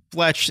Dwarvish,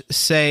 Fletch,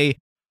 say,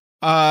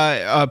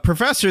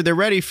 "Professor, they're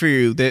ready for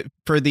you.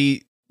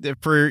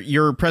 For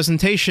your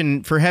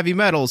presentation for heavy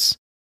metals.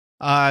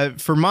 For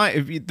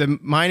the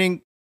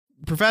mining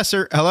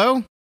professor.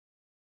 Hello."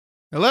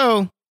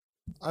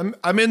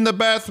 I'm in the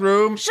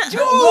bathroom. Fucking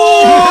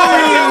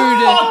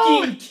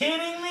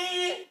kidding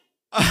me?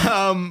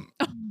 Oh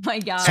my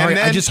god. Sorry,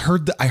 then- I just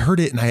heard I heard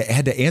it and I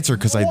had to answer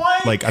because I'm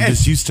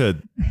just used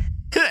to.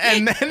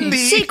 And then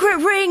Secret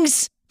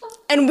rings.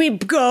 And we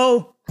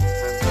go.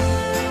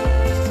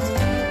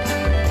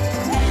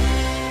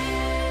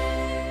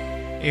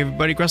 Hey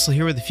everybody, Gressel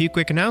here with a few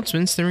quick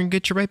announcements, then we're going to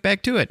get you right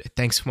back to it.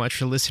 Thanks so much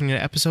for listening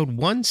to episode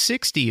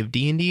 160 of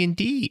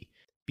D&D.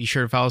 Be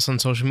sure to follow us on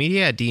social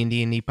media at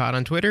D&D Pod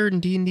on Twitter and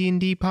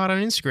D&D Pod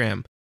on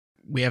Instagram.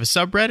 We have a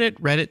subreddit,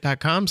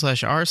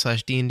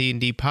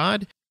 reddit.com/r/D&D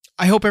Pod.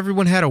 I hope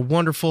everyone had a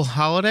wonderful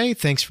holiday.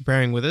 Thanks for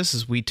bearing with us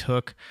as we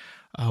took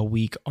a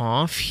week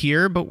off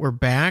here, but we're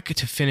back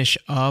to finish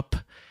up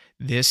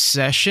this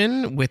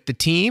session with the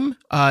team.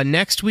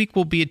 Next week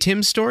will be a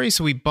Tim story,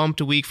 so we bumped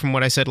a week from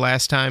what I said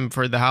last time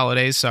for the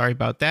holidays. Sorry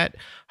about that.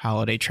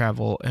 Holiday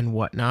travel and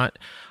whatnot.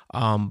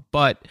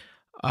 But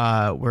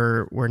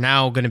we're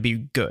now going to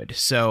be good.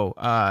 So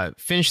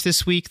finish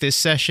this week, this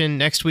session.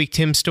 Next week,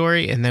 Tim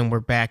story, and then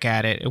we're back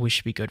at it, and we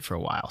should be good for a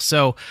while.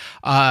 So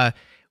the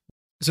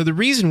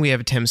reason we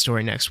have a Tim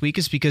story next week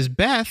is because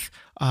Beth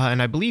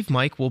and I believe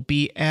Mike will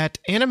be at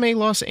Anime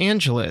Los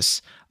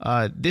Angeles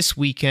this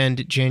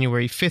weekend,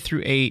 January 5th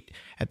through 8th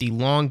at the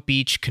Long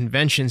Beach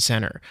Convention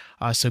Center.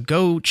 So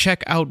go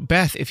check out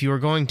Beth if you are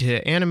going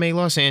to Anime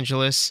Los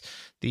Angeles,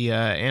 the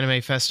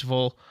anime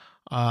festival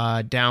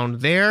down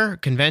there,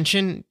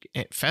 convention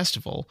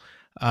festival.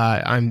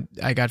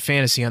 I got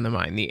fantasy on the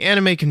mind. The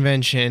anime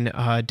convention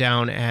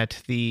down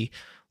at the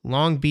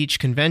Long Beach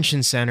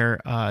Convention Center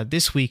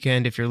this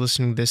weekend. If you're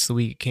listening to this the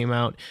week it came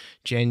out,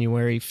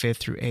 January 5th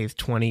through 8th,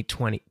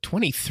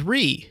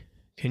 2023.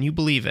 Can you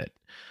believe it?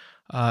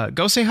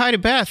 Go say hi to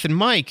Beth and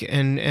Mike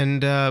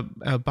and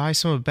buy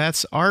some of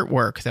Beth's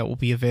artwork that will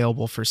be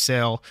available for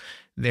sale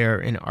there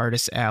in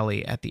Artist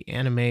Alley at the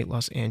Anime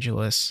Los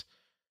Angeles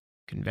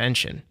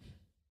Convention.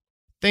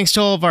 Thanks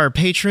to all of our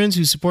patrons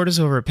who support us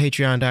over at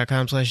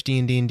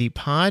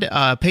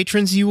patreon.com/DNDndpod.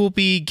 Patrons, you will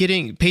be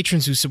getting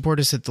patrons who support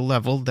us at the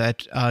level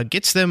that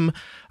gets them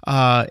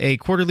a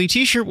quarterly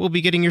t-shirt. We'll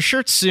be getting your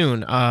shirts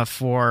soon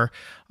for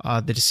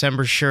the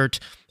December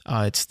shirt.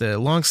 It's the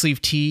long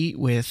sleeve tee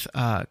with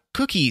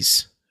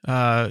cookies,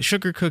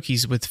 sugar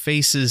cookies with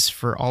faces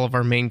for all of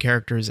our main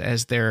characters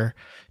as their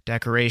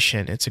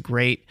decoration. It's a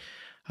great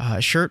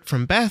shirt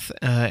from Beth.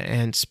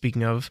 And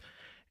speaking of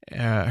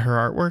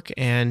her artwork,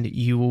 and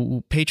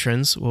you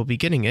patrons will be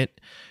getting it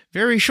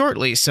very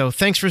shortly. So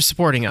thanks for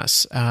supporting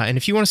us. And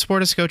if you want to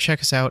support us, go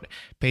check us out,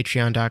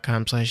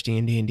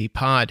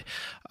 patreon.com/DNDndpod.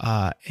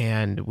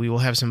 And we will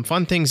have some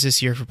fun things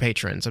this year for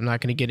patrons. I'm not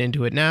going to get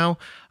into it now,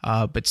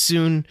 but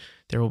soon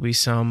there will be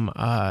some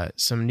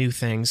new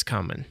things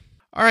coming.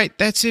 All right,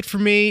 that's it for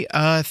me.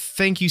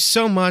 Thank you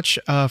so much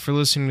for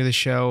listening to the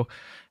show.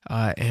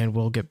 And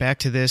we'll get back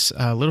to this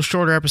a little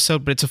shorter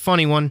episode, but it's a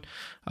funny one.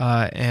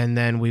 And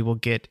then we will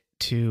get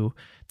to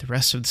the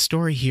rest of the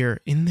story here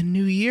in the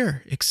new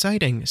year.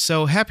 Exciting.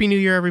 So happy New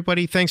Year,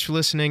 everybody. Thanks for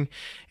listening,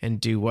 and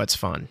do what's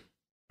fun.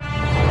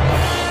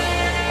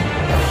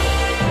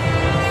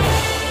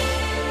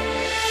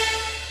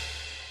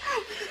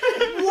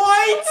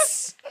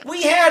 What?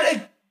 We had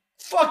a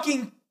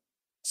fucking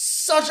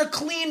such a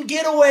clean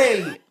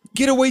getaway.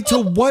 Get away to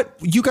what?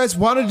 You guys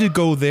wanted to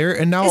go there,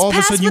 and now Is all of a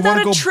Pass sudden you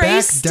want to Without go a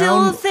Trace back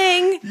still a down.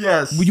 thing?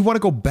 Yes. You want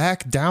to go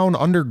back down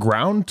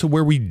underground to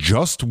where we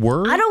just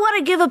were? I don't want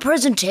to give a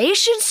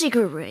presentation,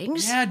 Secret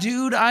Rings. Yeah,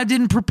 dude, I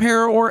didn't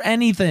prepare or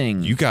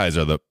anything. You guys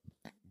are the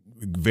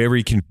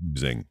very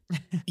confusing.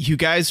 You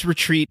guys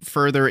retreat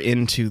further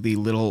into the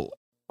little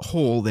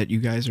hole that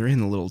you guys are in,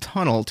 the little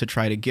tunnel, to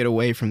try to get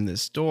away from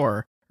this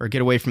door, or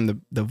get away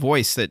from the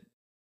voice that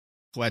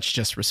Fletch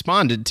just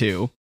responded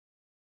to.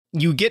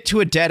 You get to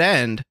a dead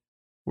end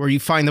where you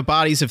find the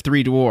bodies of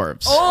 3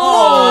 dwarves.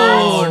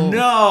 Oh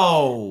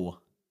no.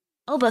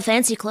 Oh, but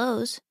fancy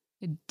clothes.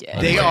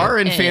 They are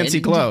in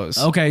fancy clothes.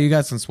 Okay, you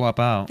guys can swap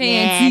out.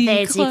 Fancy, Yeah,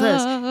 fancy clothes.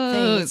 clothes.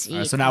 Fancy. All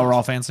right, so now we're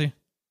all fancy?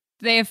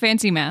 They have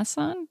fancy masks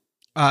on?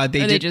 They Or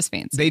did. they just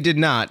fancy? They did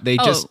not. They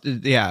Oh. just.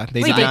 Yeah.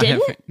 They Wait, did they not have.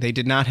 didn't? They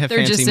did not have They're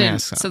fancy just in,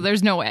 masks on. so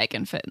there's no way I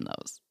can fit in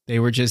those. They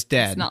were just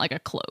dead. It's not like a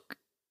cloak.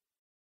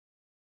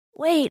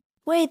 Wait,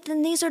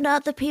 then these are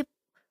not the people.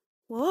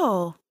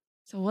 Whoa.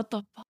 So what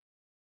the fuck?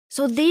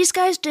 So these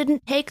guys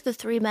didn't take the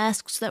 3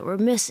 masks that were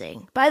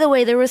missing. By the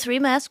way, there were 3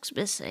 masks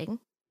missing,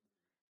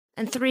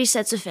 and 3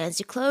 sets of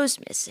fancy clothes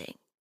missing.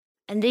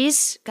 And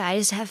these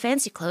guys have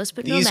fancy clothes,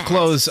 but no These masks.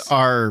 clothes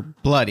are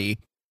bloody,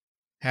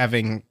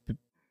 having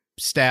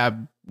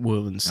stab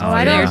wounds. Oh,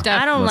 I yeah. don't.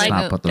 I don't Let's like.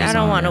 not put those I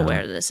don't on, want to yeah.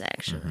 wear this.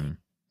 Actually, Mhm.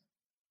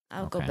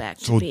 I'll go Okay. back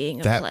to So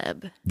being a that-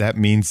 pleb. That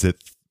means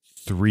that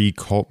 3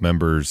 cult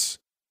members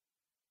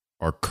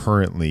are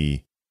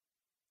currently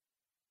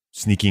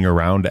sneaking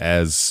around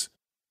as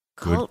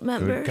Cult good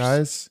members.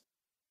 guys,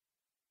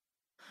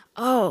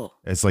 Oh,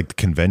 as like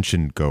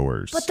convention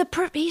goers.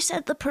 but he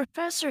said the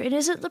professor, and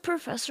isn't the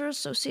professor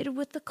associated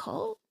with the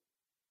cult?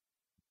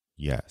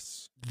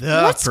 Yes,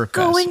 The What's professor.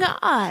 going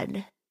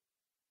on?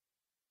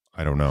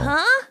 I don't know.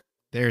 Huh?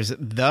 There's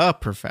the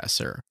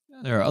professor,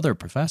 There are other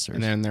professors.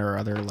 and then there are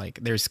other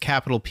there's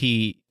capital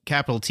P,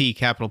 capital T,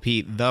 capital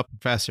P, the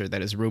professor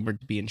that is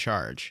rumored to be in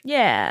charge,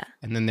 Yeah.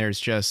 and then there's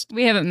just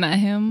We haven't met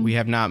him. we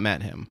have not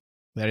met him.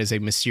 That is a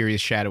mysterious,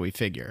 shadowy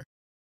figure,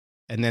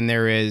 and then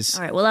there is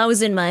All right. Well, I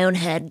was in my own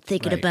head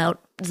thinking Right.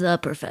 about the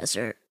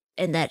professor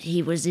and that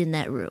he was in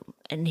that room,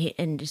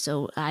 and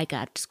so I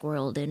got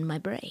squirreled in my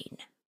brain.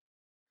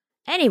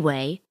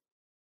 Anyway,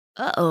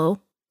 oh.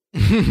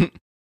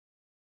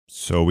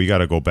 So we got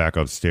to go back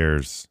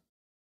upstairs.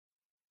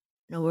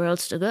 Nowhere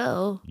else to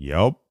go.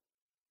 Yep.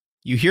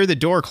 you hear the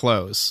door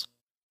close.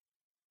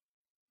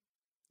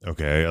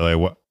 Okay. Like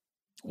what?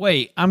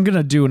 Wait, I'm going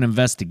to do an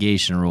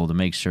investigation roll to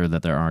make sure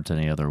that there aren't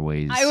any other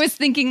ways. I was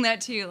thinking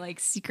that too, like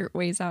secret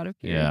ways out of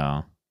here.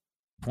 Yeah.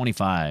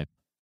 25.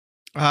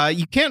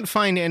 You can't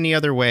find any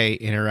other way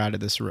in or out of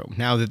this room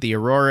now that the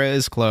Aurora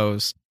is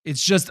closed.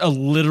 It's just a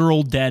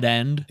literal dead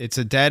end. It's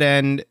a dead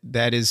end.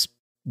 That is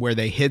where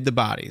they hid the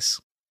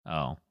bodies.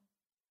 Oh.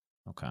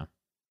 Okay.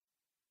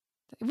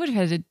 They would have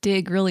had to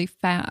dig really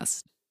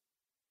fast.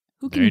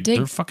 Who can dig?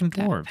 They're fucking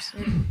that dwarves.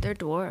 fast? They're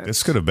dwarves.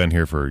 This could have been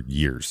here for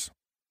years.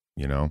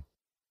 You know,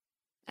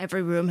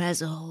 Every room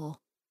has a hole.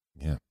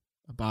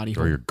 A body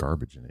throw hole. your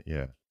garbage in it.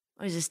 Yeah.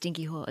 Or is a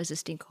stinky hole? Is a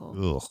stink hole?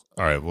 Ugh.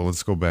 All right. Well,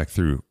 let's go back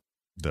through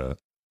the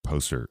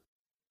poster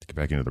to get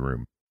back into the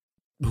room.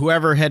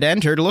 Whoever had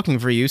entered looking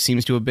for you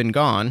seems to have been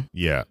gone.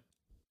 Yeah.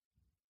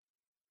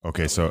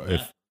 Okay. So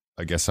if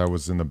I guess I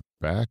was in the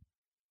back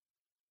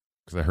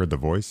because I heard the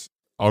voice.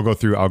 I'll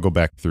go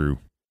back through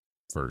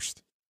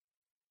first.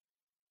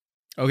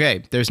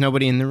 Okay, there's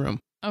nobody in the room.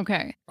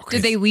 Okay. Okay,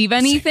 Did they leave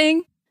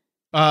anything?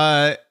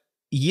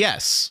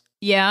 Yes.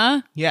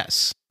 Yeah.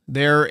 Yes.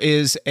 There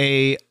is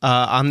a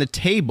on the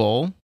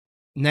table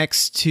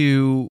next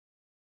to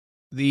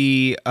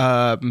the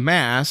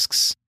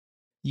masks,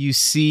 you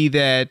see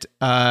that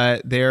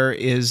there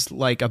is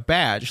like a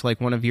badge,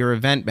 like one of your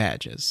event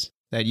badges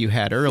that you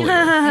had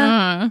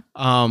earlier.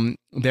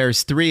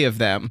 There's 3 of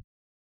them.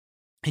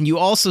 And you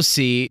also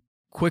see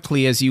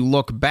quickly as you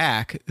look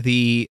back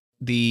the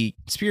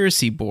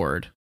conspiracy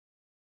board,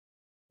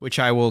 which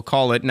I will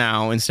call it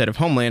now instead of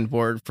Homeland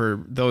Board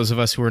for those of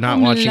us who are not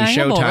watching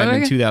Homeland Showtime in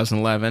Board.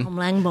 2011.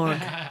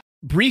 Langborg.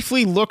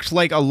 Briefly looked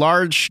like a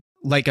large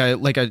like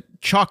a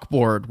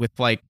chalkboard with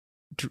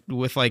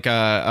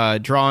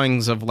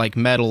drawings of like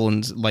metal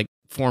and like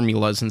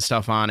formulas and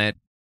stuff on it,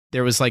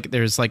 there's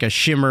like a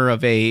shimmer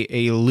of a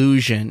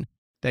illusion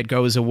that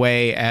goes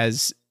away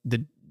as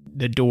the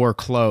door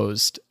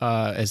closed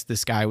as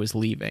this guy was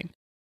leaving.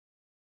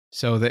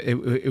 So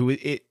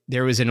that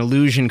there was an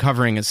illusion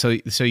covering it. So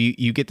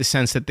you get the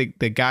sense that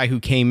the guy who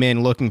came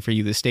in looking for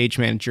you, the stage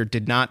manager,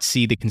 did not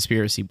see the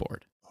conspiracy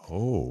board.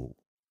 Oh.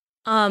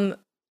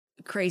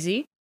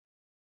 Crazy.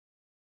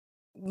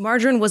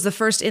 Margarine was the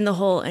first in the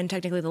hole and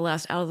technically the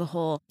last out of the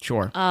hole.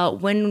 Sure.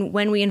 When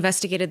we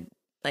investigated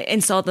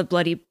and saw the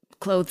bloody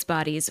clothes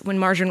bodies, when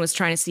Margarine was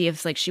trying to see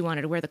if like she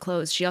wanted to wear the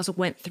clothes, she also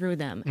went through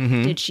them.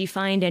 Mhm. Did she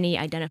find any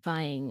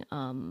identifying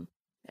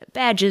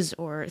badges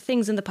or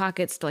things in the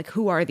pockets? Like,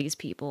 who are these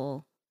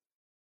people?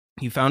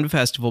 You found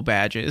festival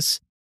badges.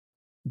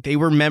 They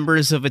were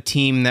members of a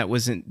team that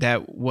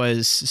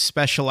was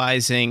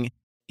specializing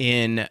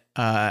in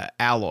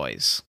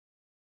alloys.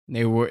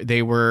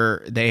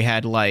 They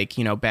had like,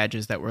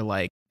 badges that were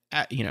like,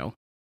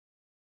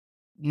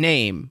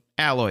 name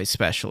alloy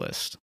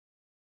specialist.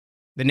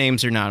 The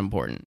names are not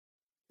important.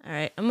 All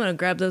right, I'm gonna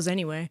grab those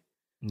anyway.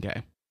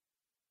 Okay.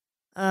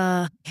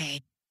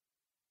 Okay.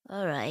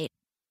 All right.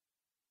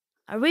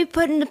 Are we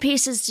putting the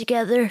pieces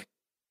together?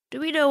 Do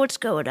we know what's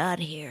going on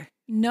here?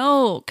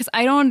 No, because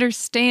I don't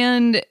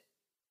understand.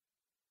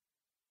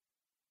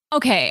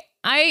 Okay,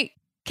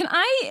 can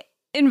I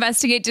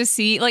investigate to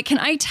see, like, can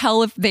I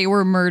tell if they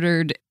were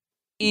murdered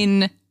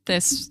in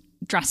this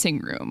dressing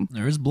room?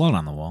 There is blood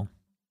on the wall.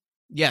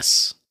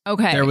 Yes.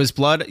 Okay. There was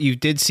blood. You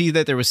did see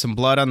that there was some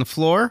blood on the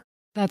floor.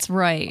 That's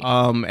right.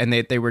 And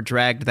they were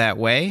dragged that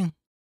way.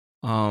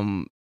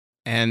 And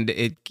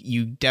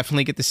you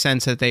definitely get the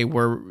sense that they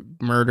were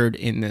murdered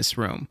in this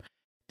room.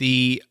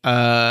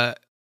 Let's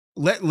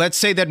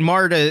say that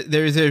Marta,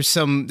 there's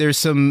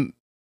some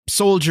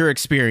soldier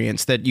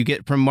experience that you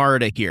get from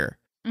Marta here.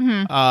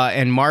 Mm-hmm.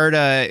 And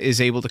Marta is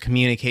able to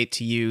communicate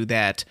to you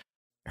that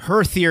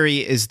her theory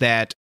is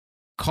that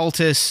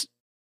cultists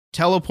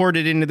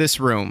teleported into this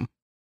room,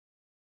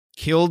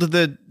 killed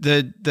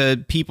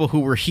the people who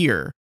were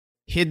here,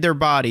 hid their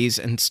bodies,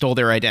 and stole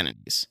their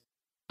identities.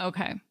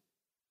 Okay.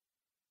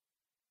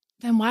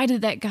 Then why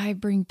did that guy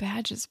bring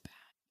badges back?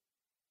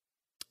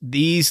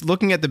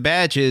 Looking at the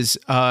badges,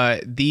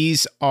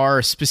 these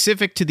are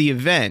specific to the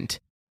event.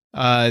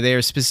 They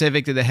are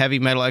specific to the Heavy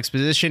Metal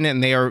Exposition,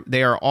 and they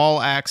are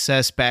all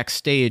access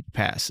backstage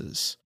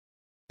passes.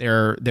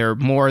 They're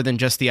more than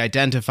just the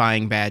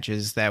identifying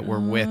badges that were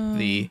with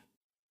the.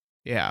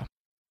 Yeah.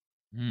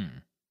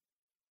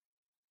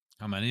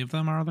 How many of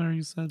them are there,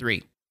 you said?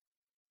 3.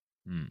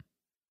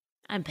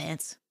 I'm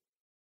pants.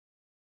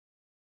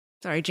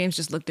 Sorry, James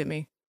just looked at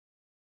me.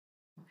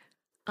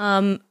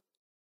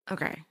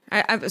 Okay.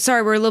 I'm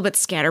sorry, we're a little bit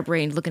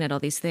scatterbrained looking at all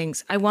these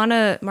things.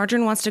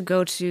 Margarine wants to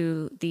go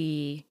to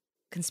the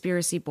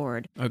conspiracy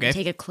board. Okay. And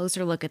take a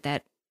closer look at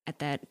that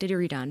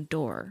didgeridoo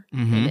door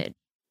Mhm. image.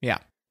 Yeah.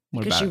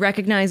 What Because about she it?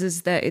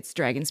 recognizes that it's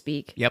Dragon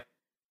Speak. Yep.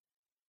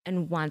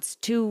 And wants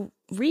to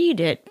read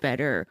it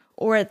better,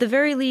 or at the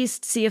very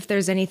least see if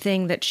there's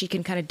anything that she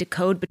can kind of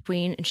decode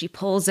between. And she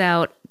pulls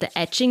out the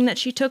etching that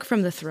she took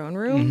from the throne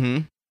room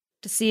Mm-hmm.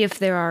 to see if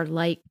there are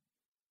like.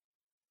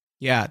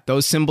 Yeah,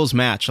 those symbols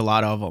match a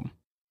lot of them.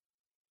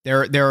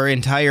 There are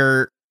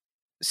entire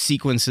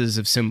sequences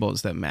of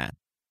symbols that match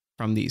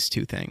from these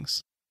two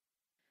things.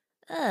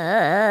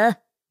 I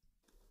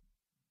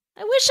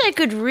wish I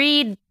could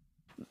read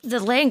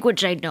the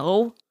language I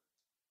know.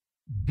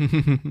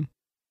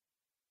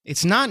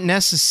 It's not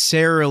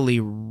necessarily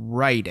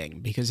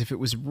writing, because if it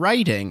was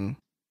writing,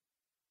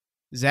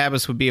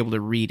 Zabas would be able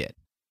to read it.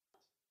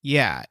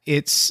 Yeah,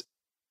 it's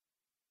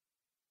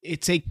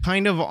a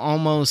kind of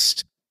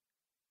almost,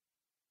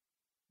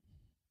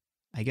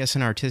 I guess,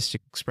 an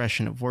artistic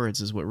expression of words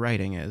is what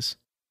writing is.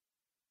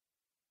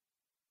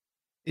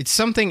 It's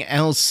something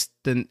else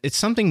it's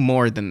something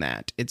more than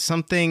that. It's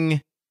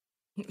something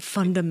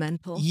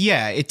Fundamental.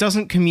 Yeah, it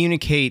doesn't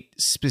communicate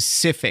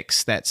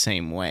specifics that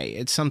same way.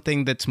 It's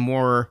something that's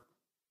more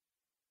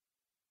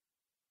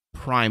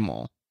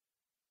primal.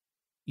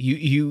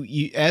 You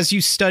as you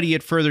study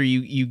it further,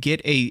 you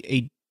get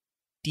a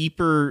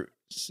deeper,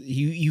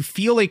 you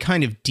feel a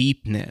kind of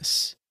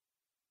deepness.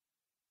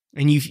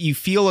 And you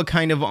feel a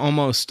kind of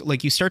almost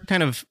like you start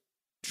kind of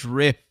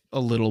drip a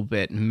little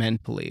bit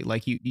mentally.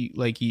 Like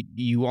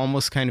you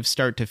almost kind of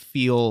start to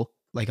feel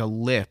like a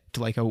lift,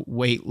 like a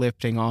weight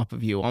lifting off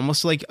of you.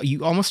 Almost like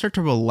you almost start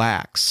to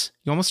relax.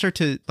 You almost start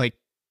to like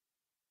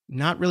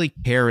not really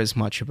care as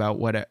much about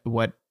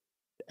what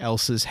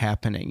else is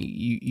happening.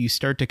 You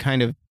start to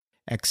kind of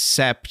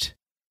accept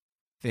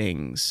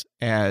things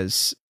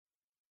as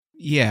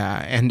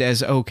and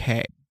as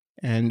okay,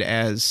 and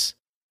as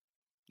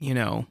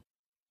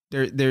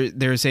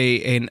there's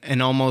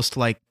an almost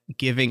like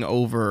giving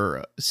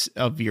over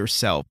of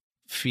yourself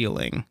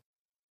feeling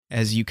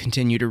as you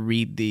continue to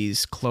read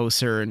these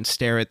closer and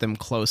stare at them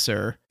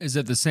closer. Is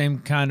it the same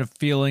kind of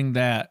feeling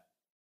that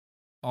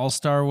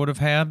All-Star would have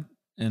had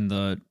in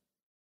the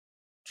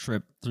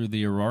trip through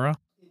the Aurora?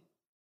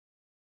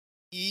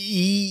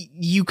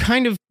 You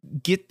kind of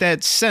get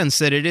that sense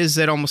that it is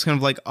that almost kind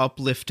of like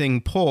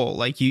uplifting pull.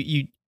 Like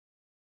you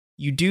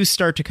you do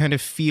start to kind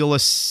of feel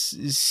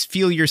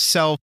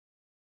yourself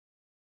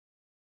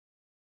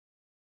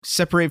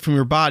separate from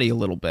your body a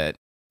little bit.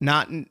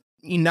 Not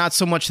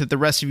so much that the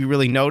rest of you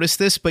really notice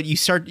this, but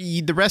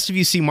the rest of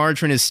you see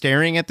Margarine is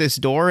staring at this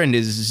door and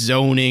is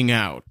zoning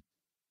out.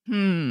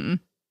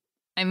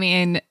 I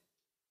mean,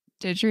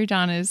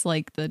 Digidon is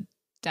like the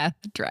death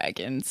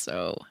dragon,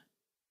 so...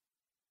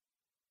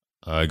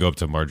 I go up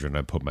to Margarine.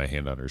 I put my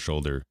hand on her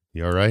shoulder.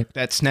 You all right?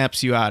 That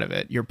snaps you out of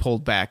it. You're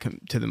pulled back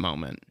to the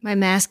moment. My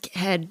mask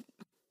head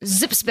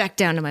zips back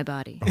down to my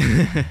body.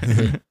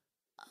 I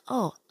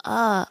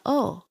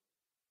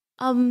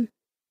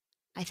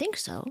think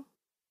so.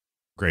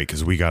 Great,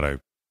 because we gotta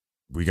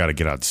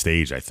get on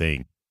stage, I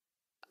think.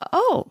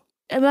 Oh,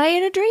 am I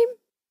in a dream?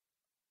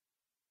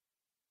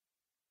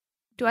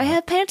 Do I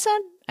have pants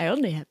on? I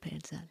only have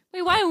pants on.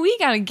 Wait, why we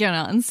gotta get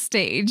on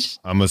stage?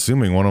 I'm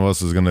assuming one of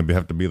us is gonna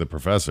have to be the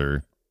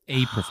professor.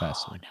 A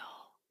professor. Oh, no.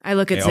 I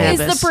look at Is Is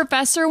Zabbis. the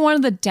professor one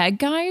of the dead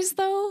guys,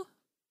 though?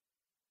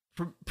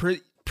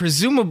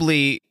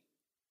 Presumably,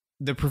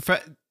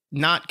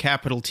 not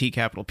capital T,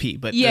 capital P,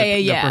 but Yeah.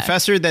 the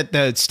professor that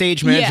the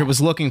stage manager Yeah.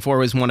 was looking for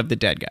was one of the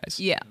dead guys.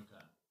 Yeah.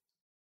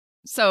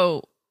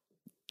 So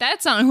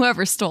that's on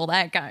whoever stole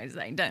that guy's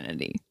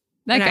identity.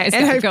 That And I- guy's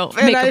and gotta I- go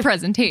and make I- a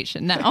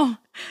presentation now.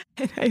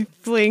 And I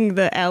fling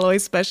the alloy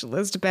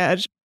specialist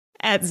badge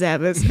at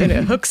Zabbis, and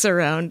it hooks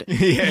around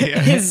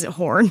his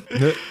horn.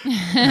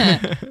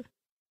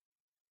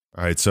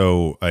 All right,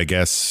 so I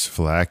guess,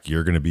 Flack,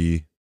 you're gonna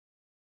be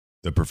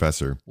the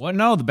professor. What?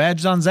 No, the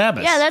badge's on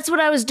Zabbis. Yeah, that's what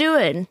I was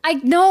doing.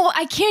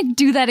 I can't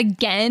do that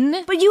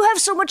again. But you have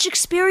so much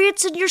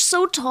experience, and you're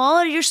so tall,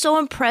 and you're so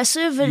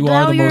impressive, and You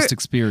now are the you're most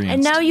experienced.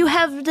 and now you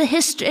have the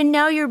history, and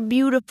now you're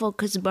beautiful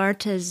because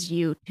Marta's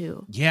you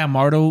too. Yeah,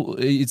 Marto,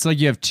 it's like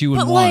you have two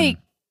But in one. like,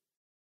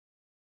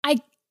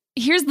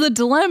 here's the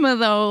dilemma,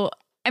 though.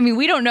 I mean,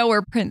 we don't know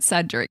where Prince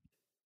Cedric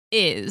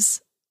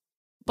is,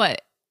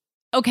 but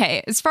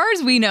okay, as far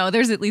as we know,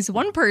 there's at least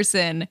one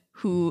person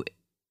who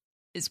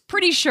is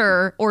pretty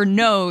sure or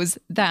knows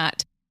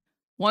that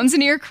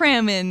Once-a-Near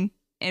Crammon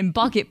and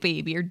Bucket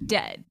Baby are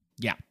dead.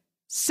 Yeah.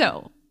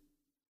 So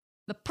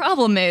the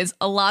problem is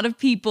a lot of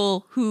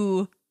people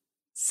who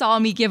saw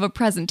me give a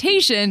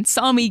presentation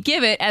saw me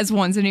give it as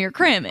Once-a-Near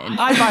Crammon.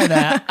 I buy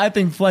that. I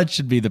think Fletch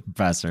should be the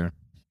professor.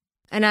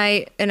 And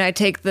I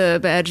take the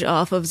badge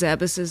off of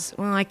Zabbis's.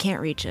 Well, I can't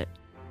reach it.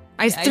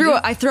 I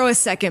I throw a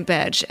second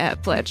badge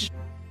at Fletch.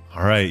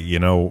 All right,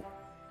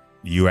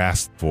 you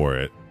asked for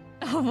it.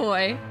 Oh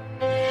boy.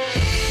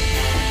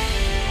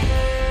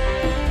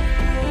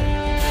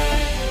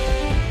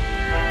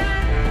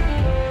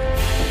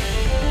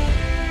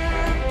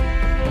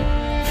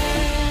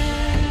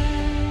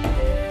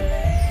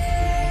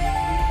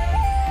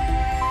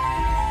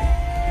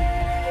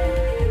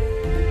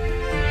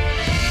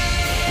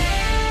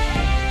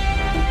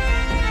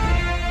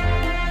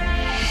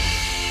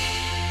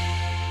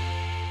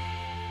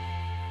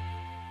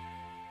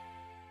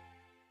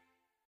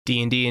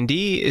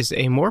 D&D is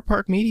a Moore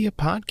Park Media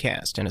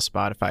podcast and a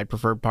Spotify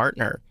preferred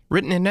partner.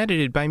 Written and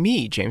edited by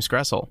me, James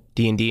Gressel.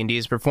 D&D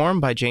is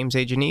performed by James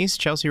A. Janice,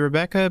 Chelsea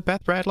Rebecca,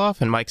 Beth Bradloff,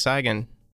 and Mike Seigan.